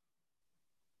you.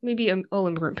 Maybe all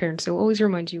immigrant parents, they'll always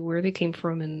remind you where they came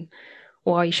from and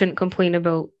why you shouldn't complain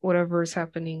about whatever is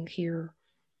happening here.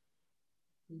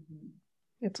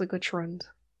 It's like a trend.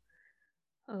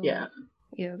 Um, yeah.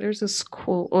 yeah, there's this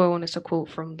quote. Oh, I want us to quote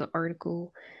from the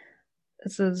article.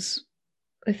 It says,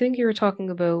 I think you were talking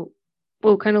about,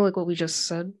 well, kind of like what we just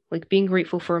said, like being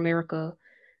grateful for America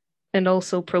and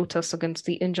also protests against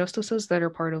the injustices that are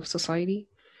part of society.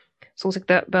 So it's like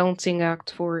that balancing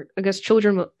act for, I guess,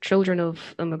 children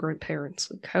of immigrant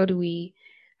parents. Like, how do we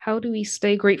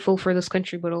stay grateful for this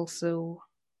country, but also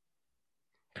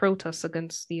protest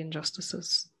against the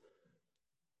injustices?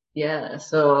 Yeah.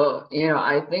 So,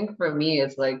 I think for me,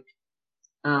 it's like,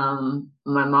 my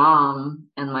mom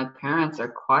and my parents are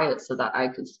quiet so that I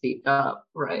could speak up,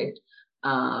 right?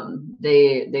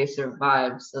 They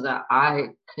survived so that I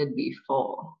could be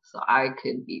full, so I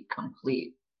could be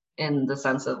complete in the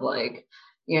sense of like,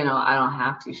 I don't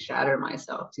have to shatter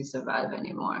myself to survive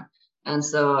anymore. And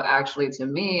so actually to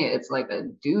me, it's like a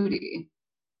duty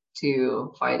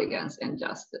to fight against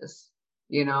injustice.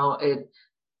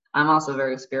 I'm also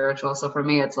very spiritual. So for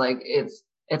me, it's like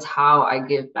it's how I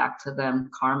give back to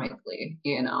them karmically,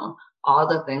 all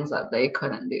the things that they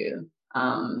couldn't do.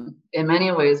 In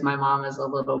many ways, my mom is a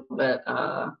little bit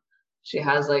she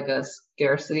has like a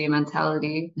scarcity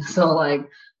mentality. So like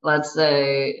let's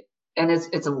say, and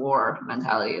it's a war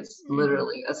mentality. It's Mm-hmm.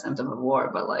 literally a symptom of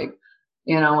war. But like,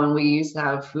 when we used to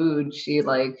have food, she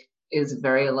like is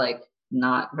very like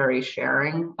not very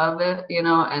sharing of it,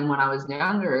 and when I was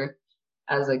younger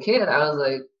as a kid, I was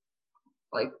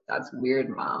like that's weird,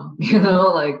 mom.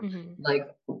 Mm-hmm. Like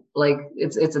like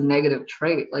it's a negative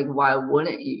trait. Like, why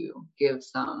wouldn't you give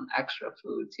some extra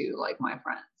food to like my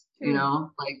friends? Yeah.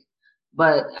 Like,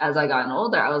 but as I gotten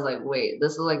older, I was like, wait,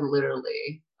 this is like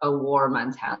literally a war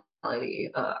mentality.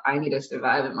 I need to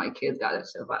survive, and my kids got to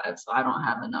survive, so I don't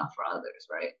have enough for others,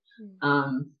 right?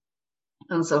 Um,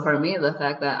 and so for me, the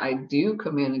fact that I do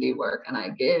community work and I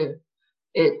give,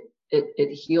 it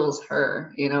it heals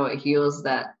her, it heals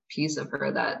that piece of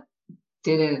her that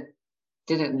didn't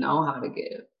didn't know how to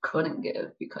give, couldn't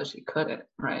give because she couldn't,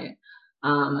 right?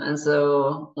 And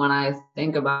so when I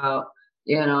think about,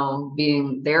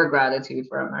 being their gratitude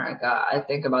for America, I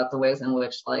think about the ways in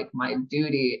which like my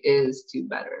duty is to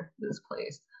better this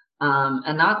place.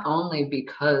 And not only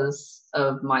because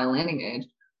of my lineage,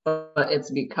 but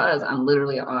it's because I'm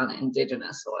literally on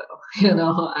indigenous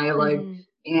soil. I like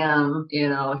Mm-hmm. am,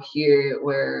 here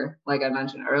where, like I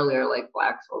mentioned earlier, like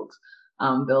Black folks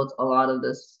built a lot of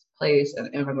this place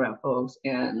and immigrant folks.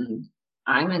 And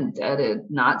I'm indebted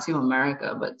not to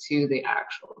America, but to the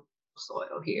actual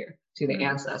soil here, to the Right.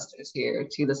 ancestors here,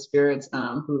 to the spirits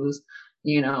who's,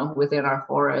 within our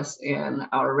forests and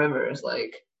our rivers.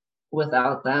 Like,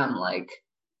 without them, like,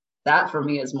 that for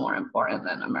me is more important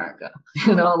than America.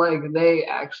 Like they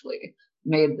actually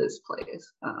made this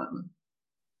place.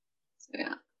 So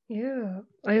yeah. Yeah,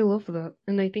 I love that.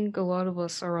 And I think a lot of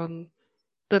us are on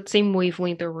that same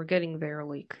wavelength that we're getting there.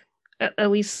 Like, at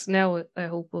least now, I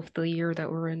hope with the year that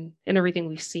we're in and everything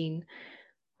we've seen,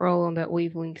 we're all on that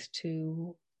wavelength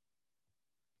to,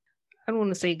 I don't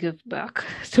want to say give back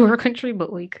to our country,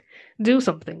 but like do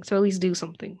something. So at least do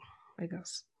something, I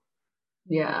guess.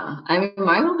 Yeah. I mean,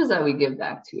 my hope is that we give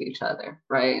back to each other,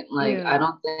 right? Like, Yeah.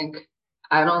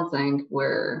 I don't think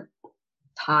we're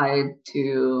tied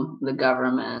to the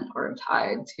government or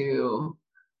tied to,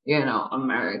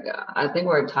 America. I think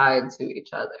we're tied to each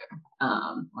other.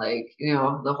 Like,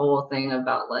 the whole thing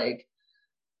about like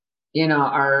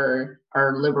our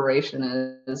liberation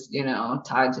is,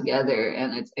 tied together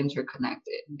and it's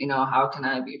interconnected. How can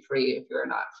I be free if you're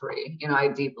not free? I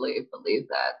deeply believe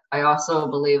that. I also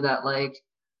believe that, like,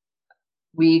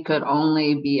 we could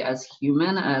only be as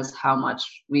human as how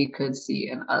much we could see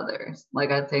in others. Like,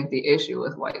 I think the issue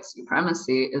with white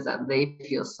supremacy is that they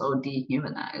feel so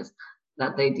dehumanized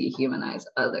that they dehumanize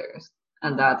others.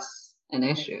 And that's an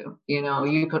issue.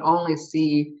 You could only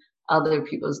see other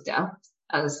people's depths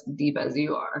as deep as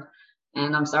you are.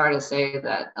 And I'm sorry to say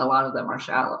that a lot of them are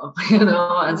shallow,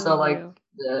 and so, Oh, like,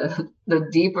 yeah. the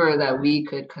deeper that we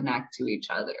could connect to each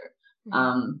other,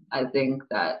 Mhm. I think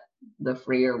that the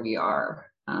freer we are.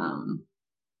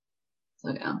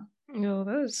 So yeah. No,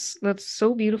 that's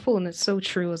so beautiful and it's so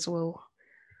true as well.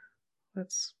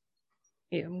 That's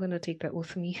yeah, I'm gonna take that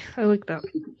with me. I like that.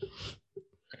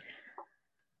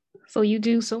 So you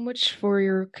do so much for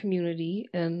your community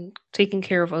and taking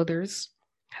care of others.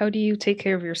 How do you take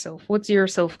care of yourself? What's your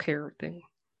self-care thing?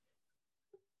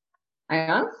 I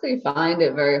honestly find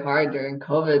it very hard during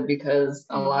COVID because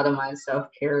a Mm. lot of my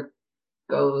self-care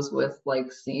goes with,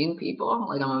 like, seeing people.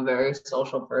 Like, I'm a very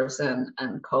social person,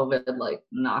 and COVID, like,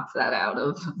 knocks that out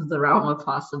of the realm of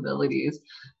possibilities.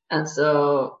 And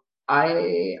so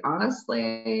I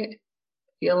honestly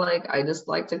feel like I just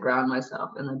like to ground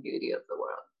myself in the beauty of the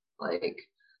world. Like,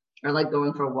 I like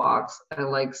going for walks. I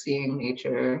like seeing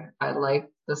nature. I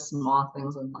like the small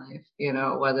things in life,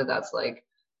 whether that's, like,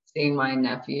 seeing my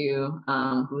nephew,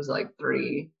 who's like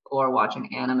 3, or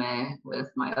watching anime with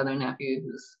my other nephew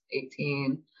who's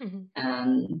 18, Mhm.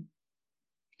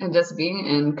 and just being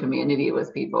in community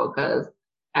with people. Because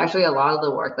actually, a lot of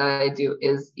the work that I do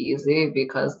is easy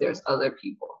because there's other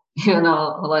people.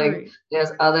 Like, Right.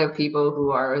 there's other people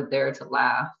who are there to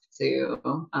laugh, to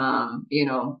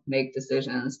make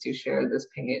decisions, to share this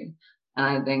pain. And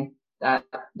I think that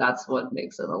that's what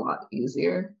makes it a lot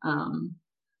easier.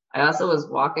 I also was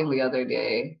walking the other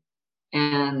day,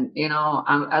 and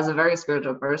I'm, as a very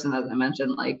spiritual person, as I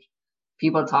mentioned, like,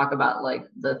 people talk about, like,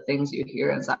 the things you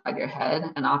hear inside your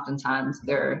head, and oftentimes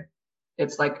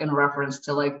it's like in reference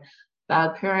to, like,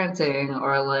 bad parenting,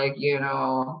 or, like,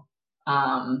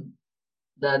 um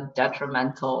the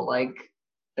detrimental, like,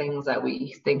 things that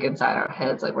we think inside our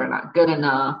heads, like we're not good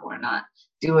enough, we're not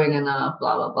doing enough,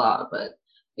 blah blah blah. But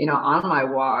on my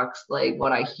walks, like,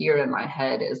 what I hear in my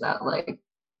head is that, like,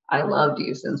 I loved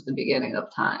you since the beginning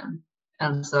of time.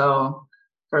 And so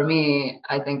for me,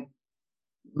 I think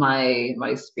my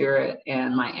spirit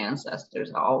and my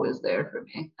ancestors are always there for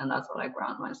me, and that's what I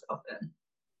ground myself in.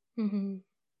 Hmm.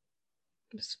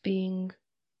 Just being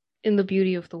in the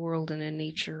beauty of the world and in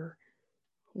nature,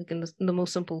 like in the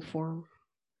most simple form.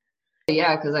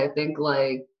 Yeah, because I think,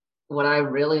 like, what I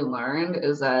really learned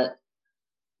is that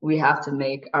we have to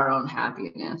make our own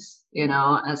happiness,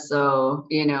 and so,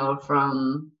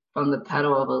 from the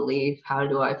petal of a leaf, how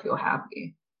do I feel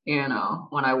happy,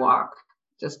 when I walk,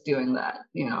 just doing that.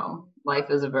 Life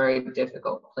is a very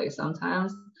difficult place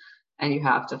sometimes, and you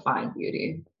have to find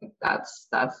beauty. That's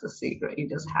the secret. You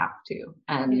just have to,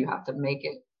 and you Yeah. have to make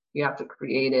it, you have to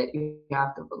create it, you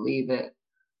have to believe it.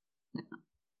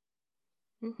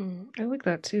 I like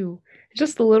that too.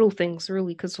 Just the little things,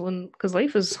 really, because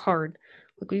life is hard.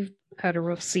 Like we've had a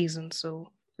rough season,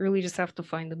 so you really just have to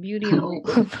find the beauty in all.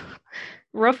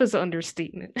 Rough is an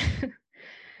understatement.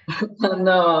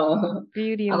 No,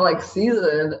 Beauty I'm in the like,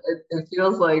 season. It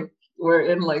feels like we're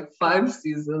in, like, 5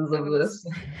 seasons of this.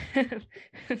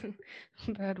 it's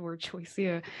bad word choice.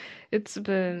 Yeah, Can we it's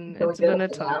get a been a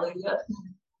time. finale yet?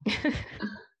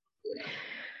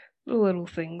 The little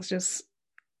things, just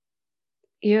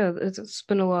yeah, it's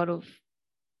been a lot of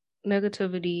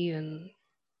negativity and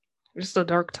just a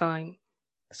dark time.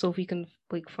 So if we can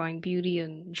like find beauty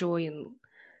and joy in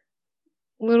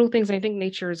little things, I think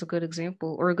nature is a good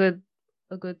example or a good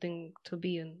thing to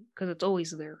be in because it's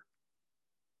always there.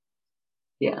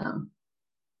 Yeah,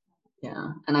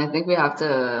 yeah. And I think we have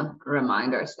to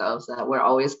remind ourselves that we're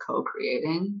always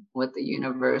co-creating with the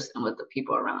universe and with the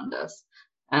people around us.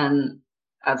 And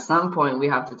at some point, we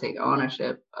have to take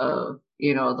ownership of,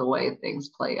 the way things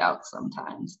play out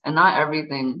sometimes. And not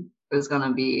everything is going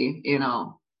to be,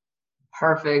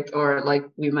 perfect, or, like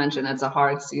we mentioned, it's a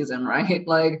hard season, right?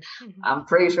 Like, Mhm. I'm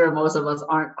pretty sure most of us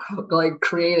aren't like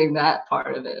creating that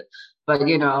part of it. But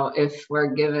if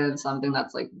we're given something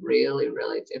that's, like, really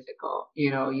really difficult,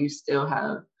 you still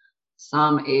have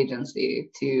some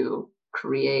agency to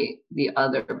create the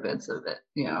other bits of it,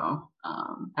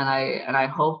 and I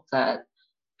hope that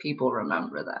people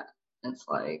remember that. It's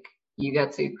like, you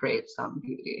get to create some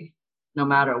beauty, no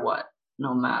matter what,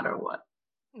 no matter what.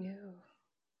 Yeah.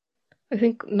 I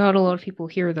think not a lot of people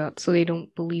hear that, so they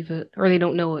don't believe it or they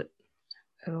don't know it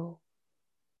at all.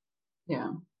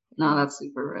 Yeah. No, that's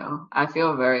super real. I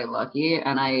feel very lucky,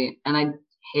 and I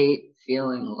hate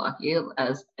feeling lucky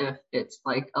as if it's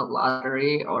like a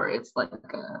lottery or it's like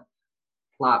a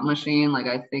slot machine. Like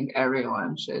I think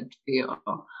everyone should feel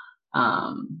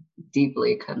um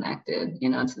deeply connected,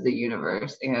 to the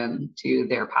universe and to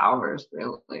their powers,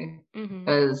 really. Mm-hmm.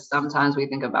 Because sometimes we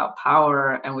think about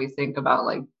power and we think about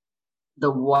like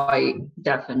the white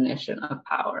definition of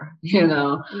power,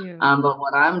 Yeah. But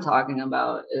what I'm talking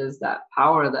about is that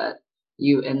power that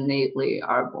you innately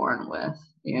are born with,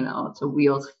 to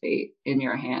wield fate in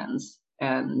your hands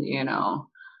and,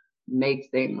 make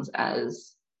things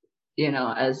as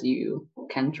you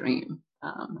can dream.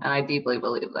 And I deeply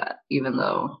believe that, even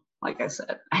though, like I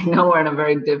said, I know we're in a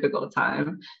very difficult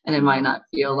time and it might Mm-hmm. not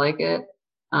feel like it.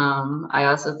 I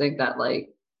also think that like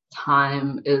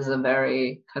time is a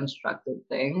very constructive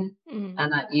thing. Mm-hmm.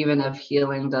 And that even if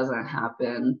healing doesn't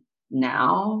happen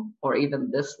now or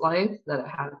even this life, that it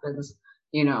happens,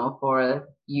 for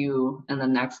you in the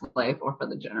next life or for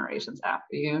the generations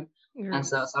after you. And Right.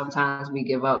 so sometimes we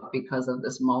give up because of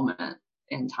this moment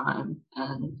in time,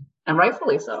 and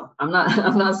rightfully so. I'm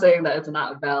not saying that it's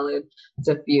not valid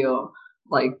to feel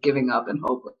like giving up and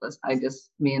hopeless. I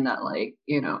just mean that like,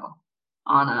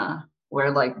 on a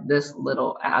we're like this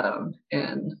little atom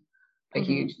in a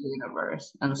Mm-hmm. huge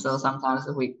universe. And so sometimes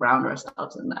if we ground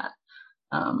ourselves in that,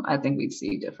 I think we'd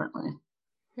see differently.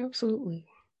 Absolutely.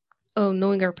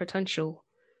 Knowing our potential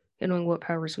and knowing what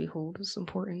powers we hold is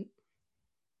important.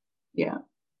 Yeah,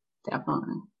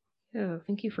 definitely. Yeah,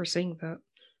 thank you for saying that.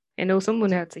 I know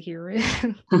someone had to hear it.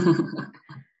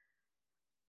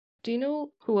 Do you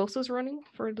know who else is running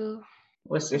for the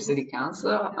Worcester City Council.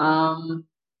 yeah.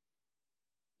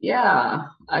 Yeah,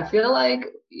 I feel like,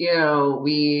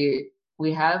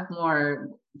 we have more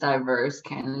diverse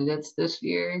candidates this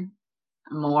year,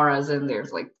 more as in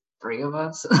there's like three of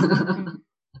us. Mm,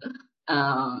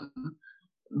 um,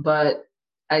 but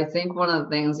I think one of the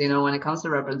things, when it comes to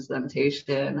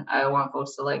representation, I want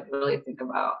folks to like really think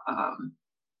about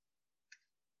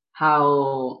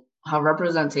how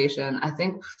representation. I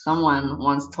think someone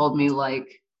once told me like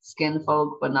skin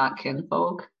folk, but not kin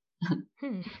folk.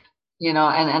 hmm. And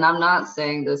I'm not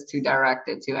saying this to direct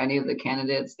it to any of the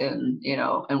candidates in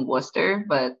Worcester,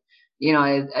 but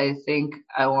I think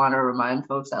I want to remind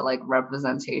folks that like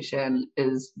representation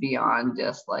is beyond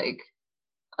just like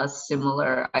a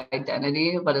similar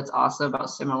identity, but it's also about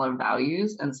similar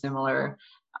values and similar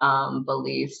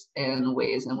beliefs in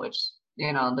ways in which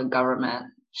the government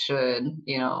should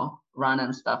run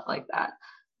and stuff like that.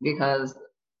 Because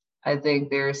I think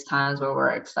there's times where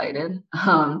we're excited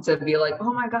to be like,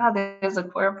 oh my God, there's a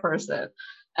queer person.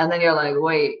 And then you're like,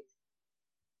 wait,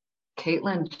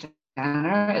 Caitlyn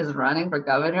Jenner is running for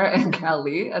governor in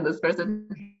Cali, and this person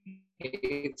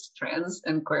hates trans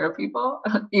and queer people,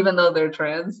 even though they're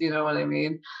trans, you know what I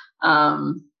mean?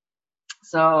 Um,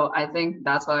 so I think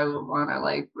that's what I would want to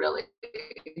like really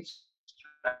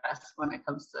stress when it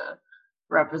comes to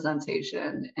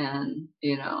representation and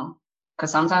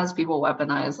because sometimes people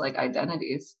weaponize like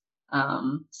identities,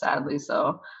 sadly.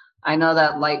 So I know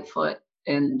that Lightfoot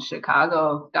in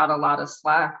Chicago got a lot of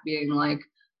slack being like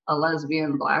a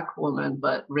lesbian Black woman,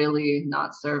 but really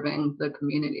not serving the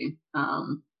community.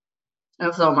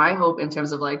 And so my hope in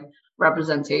terms of like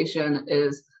representation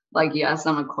is like, yes,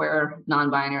 I'm a queer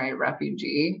non-binary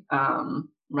refugee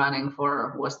running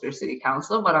for Worcester City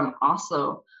Council, but I'm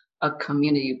also a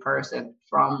community person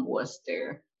from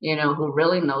Worcester, who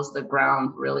really knows the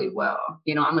ground really well.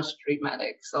 I'm a street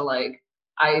medic, so like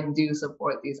I do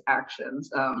support these actions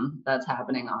that's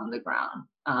happening on the ground.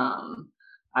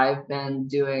 I've been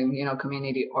doing,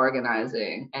 community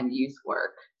organizing and youth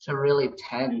work to really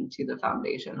tend to the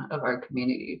foundation of our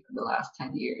community for the last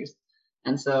 10 years.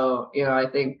 And so, I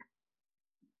think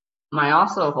my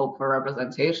also hope for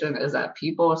representation is that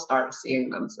people start seeing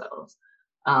themselves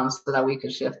so that we can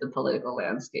shift the political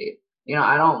landscape.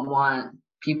 I don't want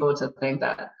people to think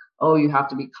that, oh, you have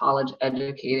to be college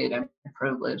educated and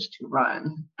privileged to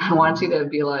run. I want you to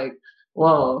be like,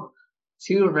 whoa,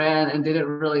 Tu ran and didn't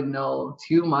really know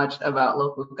too much about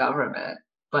local government,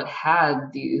 but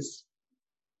had these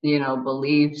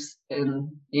beliefs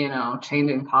in,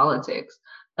 changing politics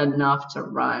enough to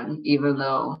run, even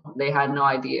though they had no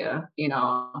idea,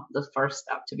 the first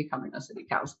step to becoming a city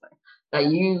councilor, that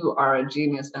you are a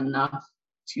genius enough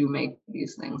to make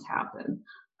these things happen,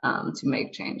 to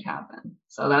make change happen.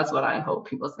 So that's what I hope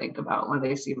people think about when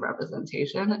they see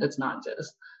representation. It's not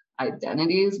just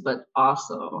identities, but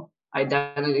also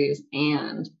identities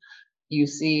and you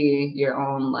see your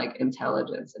own like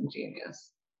intelligence and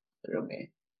genius through me.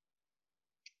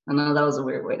 I know that was a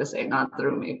weird way to say not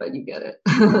through me, but you get it.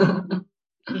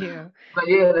 Yeah. But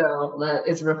that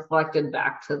it's reflected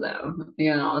back to them,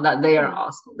 that they are Yeah.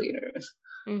 also leaders.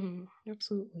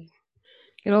 Absolutely.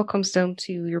 It all comes down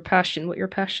to your passion, what you're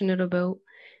passionate about,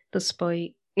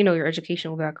 despite, your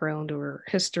educational background or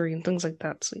history and things like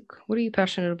that. It's like, what are you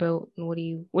passionate about and what do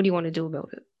you want to do about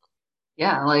it?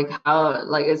 Yeah, like how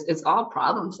like it's all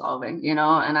problem solving, and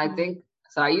I Mm. think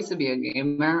so. I used to be a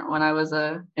gamer when I was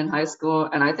in high school,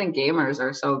 and I think gamers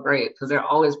are so great because they're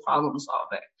always problem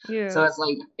solving. So Yeah. it's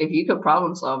like if you could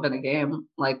problem solve in a game,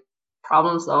 like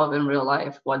problem solve in real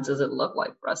life, what does it look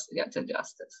like for us to get to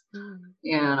justice?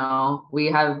 Mm. We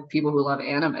have people who love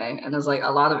anime, and it's like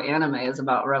a lot of anime is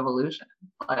about revolution.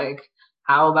 Like,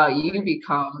 how about you Right.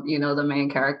 become, the main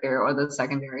character or the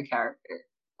secondary character?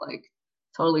 Like,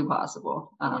 totally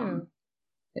possible. Yeah.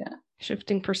 Yeah,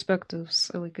 Shifting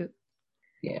perspectives. I like it.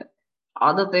 yeah.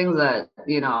 All the things that,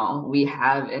 we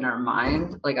have in our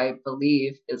mind, like I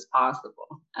believe is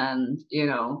possible. And,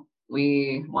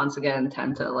 we once again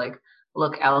tend to like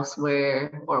look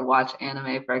elsewhere or watch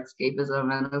anime for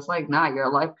escapism. And it's like, nah, your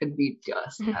life could be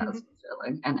just as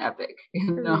fulfilling and epic,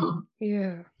 Right.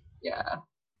 Yeah. Yeah.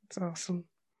 It's awesome.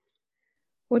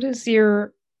 What is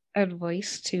your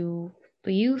advice to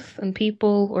the youth and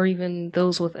people, or even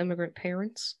those with immigrant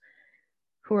parents,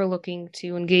 who are looking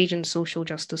to engage in social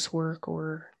justice work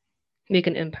or make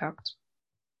an impact?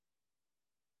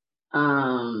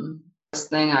 First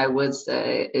thing I would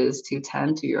say is to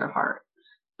tend to your heart,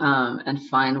 and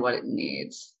find what it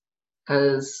needs.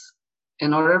 Because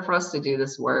in order for us to do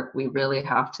this work, we really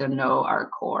have to know our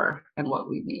core and what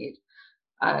we need.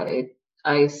 I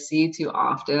I see too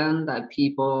often that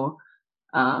people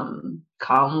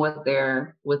come with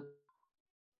the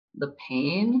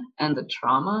pain and the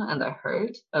trauma and the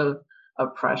hurt of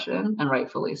oppression, and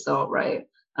rightfully so, right?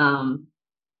 Um,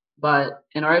 but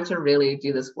in order to really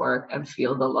do this work and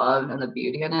feel the love and the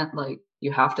beauty in it, like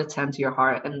you have to tend to your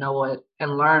heart and know what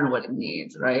and learn what it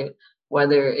needs, right?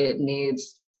 Whether it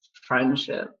needs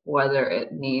friendship, whether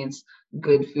it needs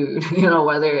good food,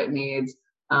 whether it needs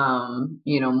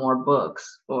more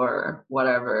books or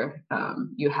whatever.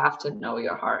 You have to know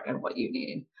your heart and what you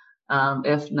need.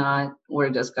 If not, we're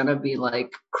just gonna be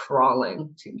like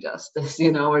crawling to justice,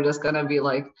 we're just gonna be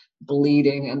like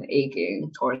bleeding and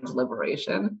aching towards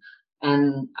liberation.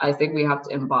 And I think we have to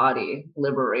embody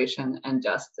liberation and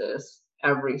justice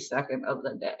every second of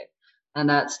the day. And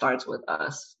that starts with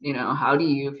us. How do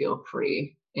you feel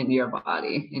free in your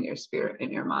body, in your spirit,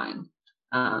 in your mind?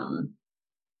 Um,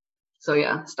 so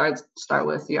yeah, start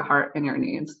with your heart and your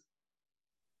needs.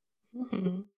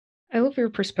 Mhm. I love your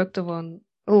perspective on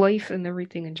life and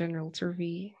everything in general. It's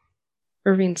very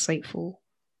insightful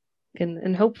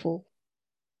and helpful.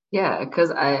 Yeah, because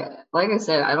like I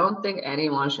said, I don't think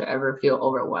anyone should ever feel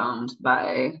overwhelmed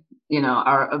by,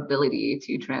 our ability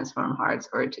to transform hearts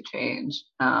or to change.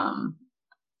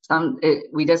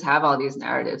 We just have all these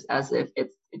narratives as if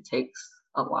it takes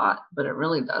a lot, but it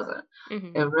really doesn't.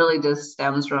 Hmm. It really just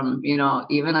stems from,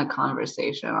 even a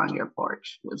conversation on your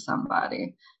porch with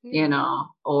somebody, Yeah.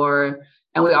 or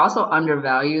and we also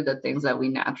undervalue the things that we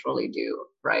naturally do,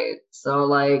 right? So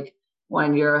like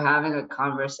when you're having a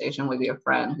conversation with your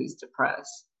friend who's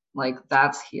depressed, like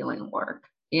that's healing work.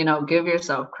 Give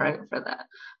yourself credit for that.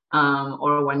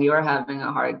 Or when you're having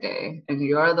a hard day and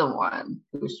you're the one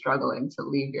who's struggling to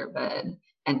leave your bed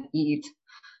and eat,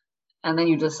 and then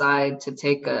you decide to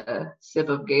take a sip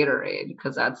of Gatorade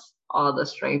because that's all the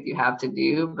strength you have to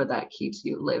do, but that keeps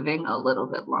you living a little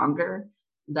bit longer.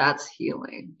 That's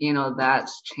healing,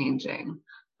 that's changing.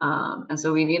 And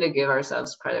so we need to give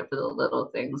ourselves credit for the little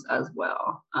things as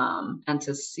well, and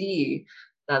to see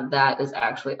that is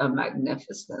actually a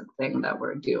magnificent thing that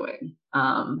we're doing.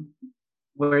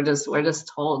 We're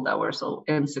just told that we're so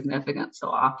insignificant so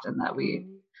often that we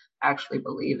Mm. actually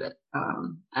believe it,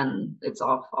 and it's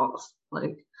all false.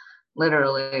 Like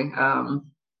literally,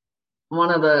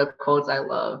 one of the quotes I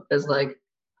love is like,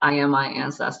 "I am my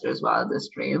ancestors'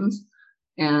 wildest dreams,"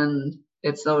 and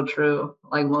it's so true.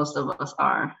 Like most of us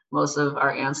are. Most of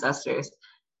our ancestors,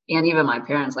 and even my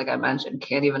parents, like I mentioned,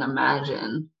 can't even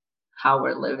imagine how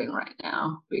we're living right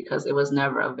now because it was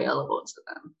never available to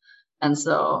them. And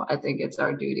so I think it's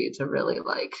our duty to really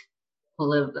like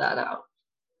live that out.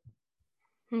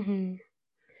 Hmm.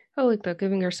 I like that,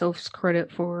 giving ourselves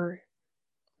credit for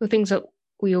the things that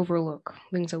we overlook,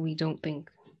 things that we don't think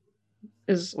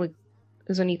is like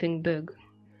is anything big.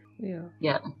 Yeah,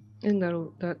 Yeah. and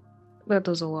that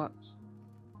does a lot.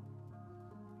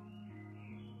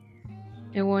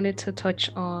 I wanted to touch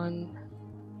on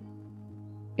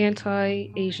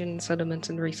anti-Asian sentiments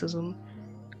and racism,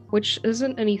 which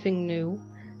isn't anything new.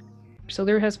 So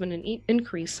there has been an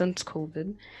increase since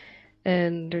COVID,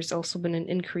 and there's also been an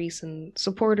increase in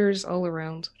supporters all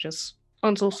around, just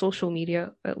on social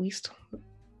media at least. I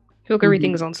feel like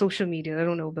everything is Mhm. on social media. I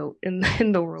don't know about in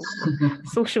in the world, but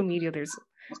social media, there's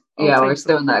all Yeah, we're types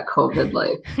still of in that COVID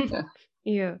life. Yeah.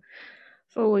 yeah.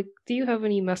 So like, do you have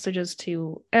any messages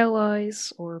to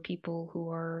allies or people who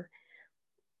are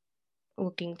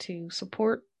looking to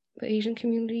support the Asian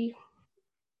community?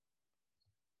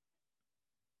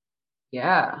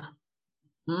 Yeah.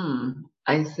 Hmm.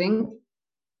 I think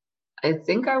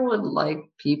I would like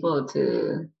people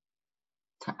to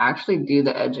actually do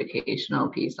the educational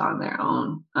piece on their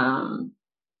own.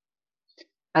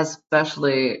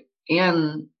 Especially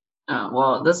in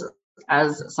well, this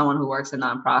as someone who works in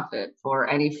nonprofit, for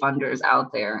any funders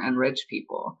out there and rich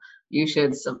people, you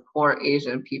should support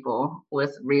Asian people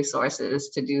with resources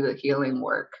to do the healing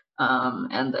work,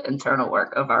 and the internal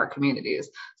work of our communities.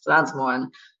 So that's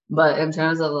one. But in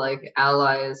terms of like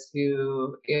allies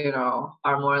who,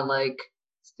 are more like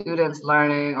students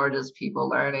learning or just people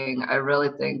learning, I really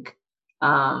think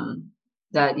um,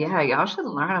 that yeah, y'all should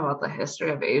learn about the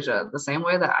history of Asia the same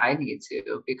way that I need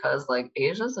to, because like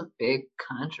Asia's a big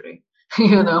country,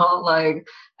 like,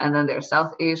 and then there's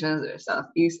South Asians, there's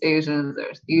Southeast Asians,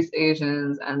 there's East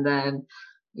Asians, and then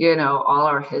all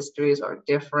our histories are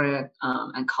different,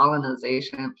 and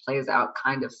colonization plays out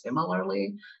kind of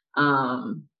similarly.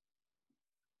 Um,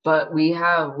 but we've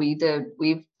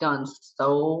done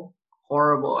so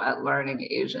horrible at learning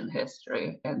Asian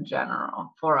history in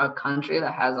general. For a country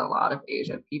that has a lot of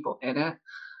Asian people in it,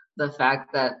 the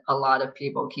fact that a lot of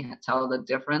people can't tell the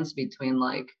difference between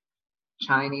like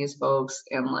Chinese folks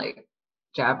and like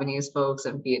Japanese folks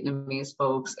and Vietnamese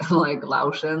folks and like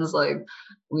Laotians, like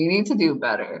we need to do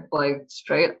better. Like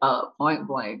straight up, point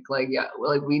blank. Like yeah,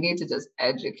 like we need to just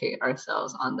educate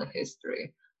ourselves on the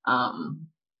history.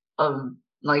 Of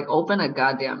like open a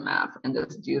goddamn map and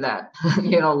just do that,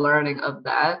 learning of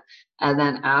that. And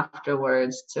then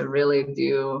afterwards to really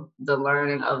do the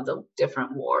learning of the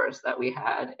different wars that we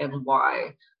had and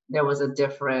why there was a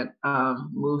different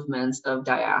movements of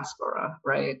diaspora,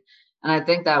 right? And I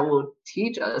think that will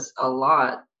teach us a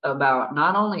lot about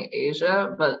not only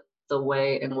Asia, but the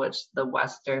way in which the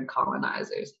Western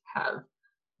colonizers have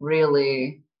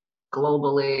really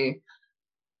globally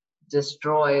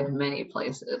destroyed many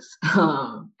places.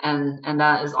 And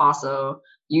that is also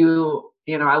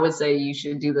I would say you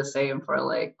should do the same for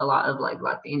like a lot of like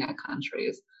Latina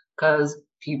countries, because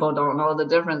people don't know the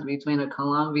difference between a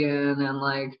Colombian and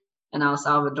like an El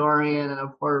Salvadorian and a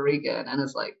Puerto Rican, and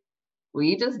it's like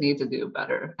we just need to do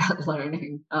better at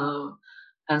learning.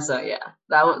 And so yeah,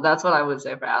 that's what I would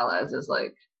say for allies is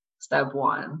like step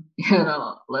one.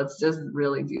 Let's just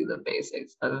really do the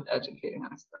basics of educating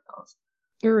ourselves.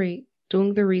 You're right.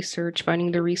 Doing the research,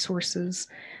 finding the resources,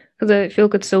 because I feel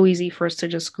like it's so easy for us to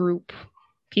just group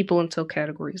people into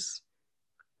categories,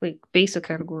 like basic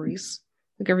categories.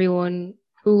 Like everyone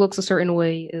who looks a certain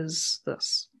way is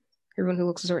this. Everyone who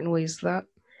looks a certain way is that,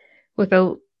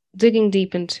 without digging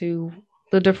deep into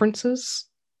the differences,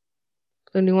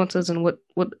 the nuances, and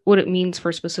what it means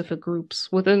for specific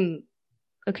groups within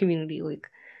a community. Like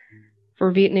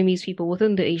for Vietnamese people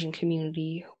within the Asian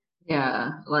community.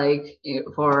 Yeah, like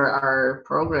for our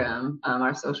program,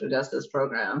 our social justice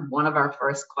program, one of our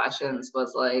first questions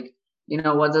was like,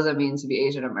 what does it mean to be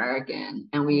Asian American?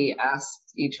 And we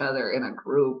asked each other in a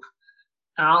group.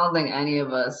 And I don't think any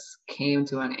of us came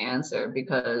to an answer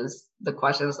because the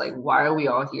question is like, why are we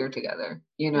all here together?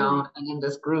 Right. And in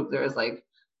this group, there's like,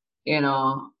 you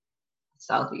know,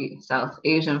 South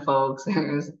Asian folks,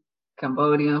 there's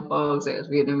Cambodian folks, there's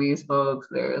Vietnamese folks,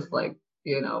 there's like,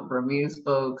 Burmese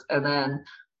folks. And then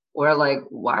we're like,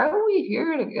 why are we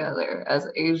here together as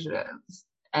Asians?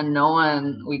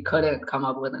 And we couldn't come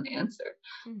up with an answer.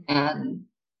 Mm. And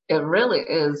it really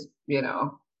is,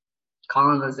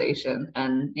 colonization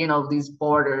and, these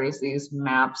borders, these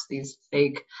maps, these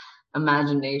fake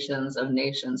imaginations of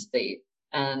nation state,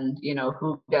 and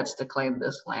who gets to claim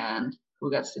this land,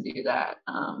 who gets to do that,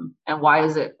 and why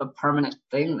is it a permanent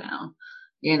thing now,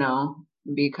 you know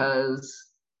because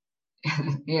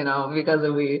because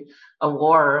if a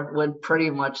war would pretty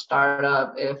much start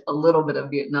up if a little bit of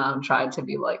Vietnam tried to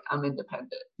be like, I'm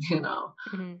independent.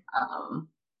 Mhm. um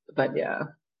but yeah.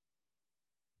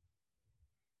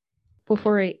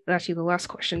 Before I ask you the last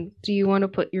question, do you want to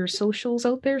put your socials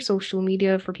out there, social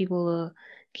media, for people to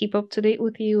keep up to date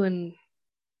with you and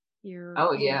your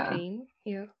Oh yeah. campaign?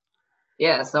 Yeah.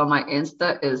 Yeah, so my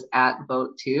Insta is at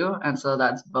vote2, and so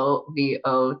that's vote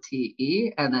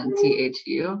VOTE and then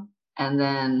THU. And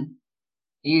then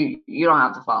you don't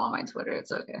have to follow my Twitter.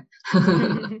 It's okay.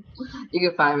 You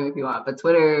can find me if you want, but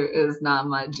Twitter is not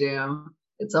my jam.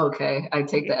 It's okay. I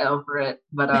take the L for it.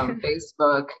 But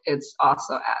Facebook, it's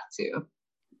also at too.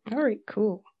 All right,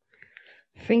 cool.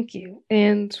 Thank you.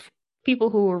 And people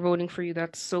who are voting for you,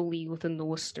 that's solely within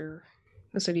the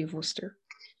city of Worcester.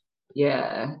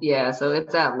 Yeah. So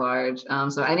it's at large.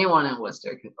 So anyone in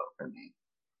Worcester can vote for me.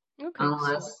 Okay.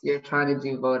 Unless you're trying to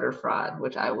do voter fraud,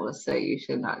 which I will say you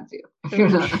should not do if you're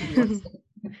not in Worcester.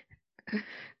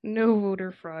 No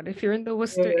voter fraud. If you're in the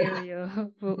Worcester area,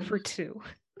 vote for 2.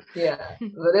 Yeah,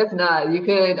 but if not, you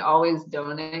could always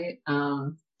donate.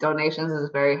 Donations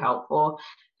is very helpful.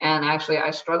 And actually,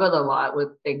 I struggled a lot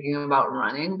with thinking about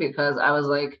running because I was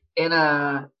like in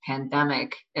a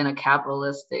pandemic, in a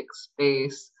capitalistic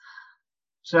space.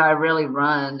 Should I really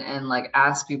run and like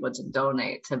ask people to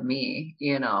donate to me,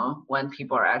 when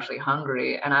people are actually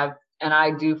hungry? And I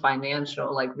do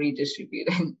financial like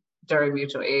redistributing during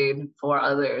mutual aid for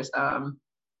others. And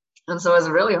so it's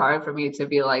really hard for me to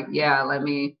be like, yeah, let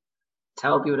me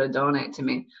tell people to donate to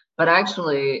me. But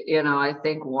actually, I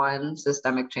think one,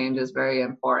 systemic change is very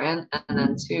important. And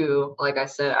then two, like I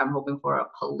said, I'm hoping for a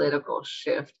political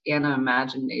shift and an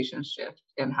imagination shift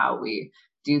in how we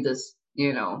do this,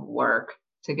 work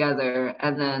together.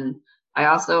 And then I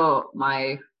also,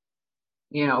 my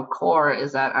core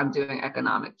is that I'm doing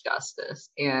economic justice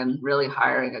and really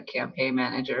hiring a campaign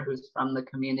manager who's from the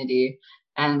community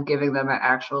and giving them an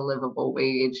actual livable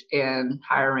wage and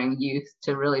hiring youth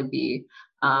to really be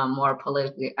more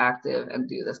politically active and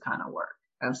do this kind of work.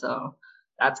 And so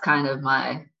that's kind of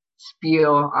my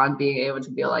spiel on being able to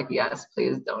be like, yes,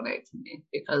 please donate to me,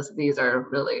 because these are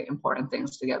really important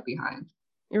things to get behind.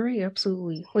 You're right,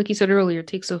 absolutely. Like you said earlier, it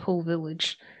takes a whole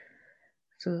village.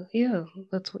 So yeah,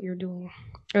 that's what you're doing.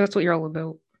 Or that's what you're all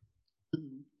about.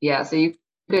 Yeah, so you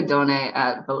could donate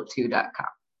at vote2.com.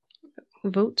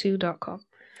 Vote2.com.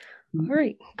 All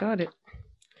right, got it.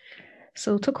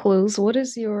 So to close, what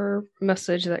is your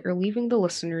message that you're leaving the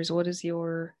listeners? What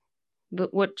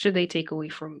should they take away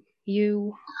from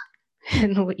you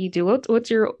and what you do?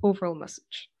 What's your overall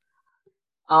message?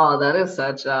 Oh, that's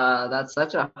such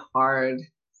a hard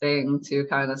thing to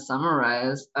kind of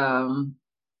summarize.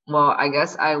 Well, I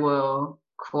guess I will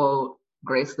quote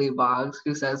Grace Lee Boggs,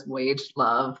 who says wage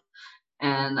love.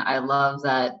 And I love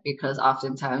that because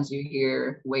oftentimes you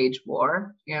hear wage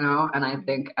war, and I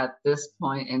think at this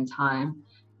point in time,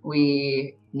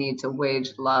 we need to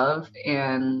wage love,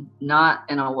 and not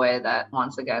in a way that,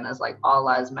 once again, is like all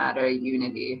lives matter,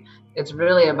 unity. It's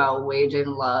really about waging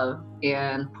love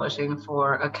and pushing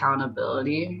for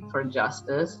accountability, for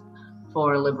justice,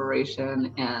 for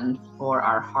liberation, and for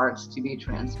our hearts to be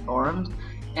transformed,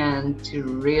 and to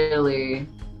really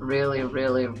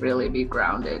be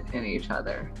grounded in each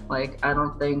other. Like, I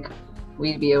don't think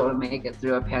we'd be able to make it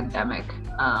through a pandemic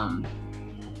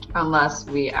unless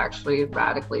we actually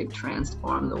radically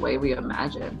transform the way we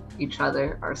imagine each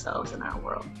other, ourselves, and our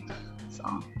world. So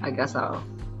I guess I'll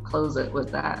close it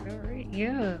with that. All right,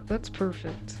 yeah, that's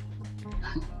perfect.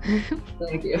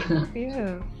 Thank you.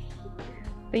 Yeah.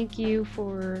 Thank you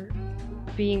for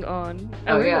being on.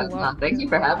 Thank you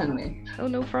for having me. Oh,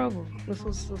 no problem. This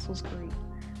was great.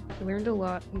 I learned a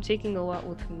lot. I'm taking a lot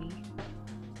with me.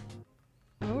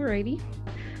 Alrighty.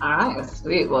 All right,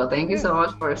 sweet. Well, thank you so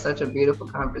much for such a beautiful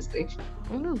conversation.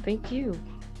 Oh, no, thank you.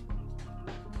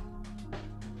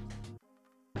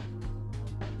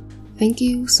 Thank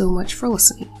you so much for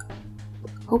listening.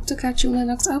 Hope to catch you in the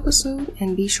next episode,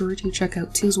 and be sure to check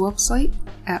out Two's website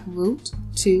at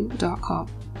vote2.com.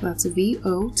 That's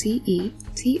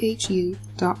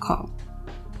VOTETHU.com.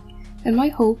 And my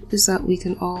hope is that we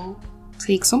can all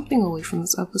take something away from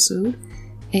this episode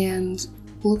and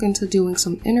look into doing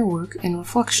some inner work and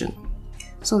reflection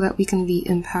so that we can be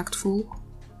impactful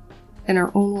in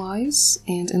our own lives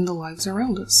and in the lives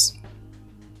around us.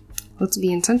 Let's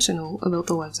be intentional about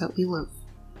the lives that we live.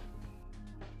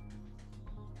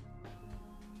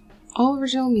 All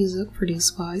original music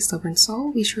produced by Stubborn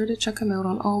Soul. Be sure to check him out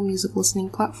on all music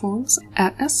listening platforms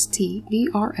at STBRNSAL.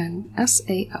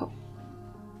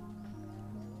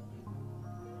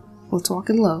 Let's walk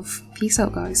in love. Peace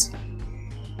out, guys.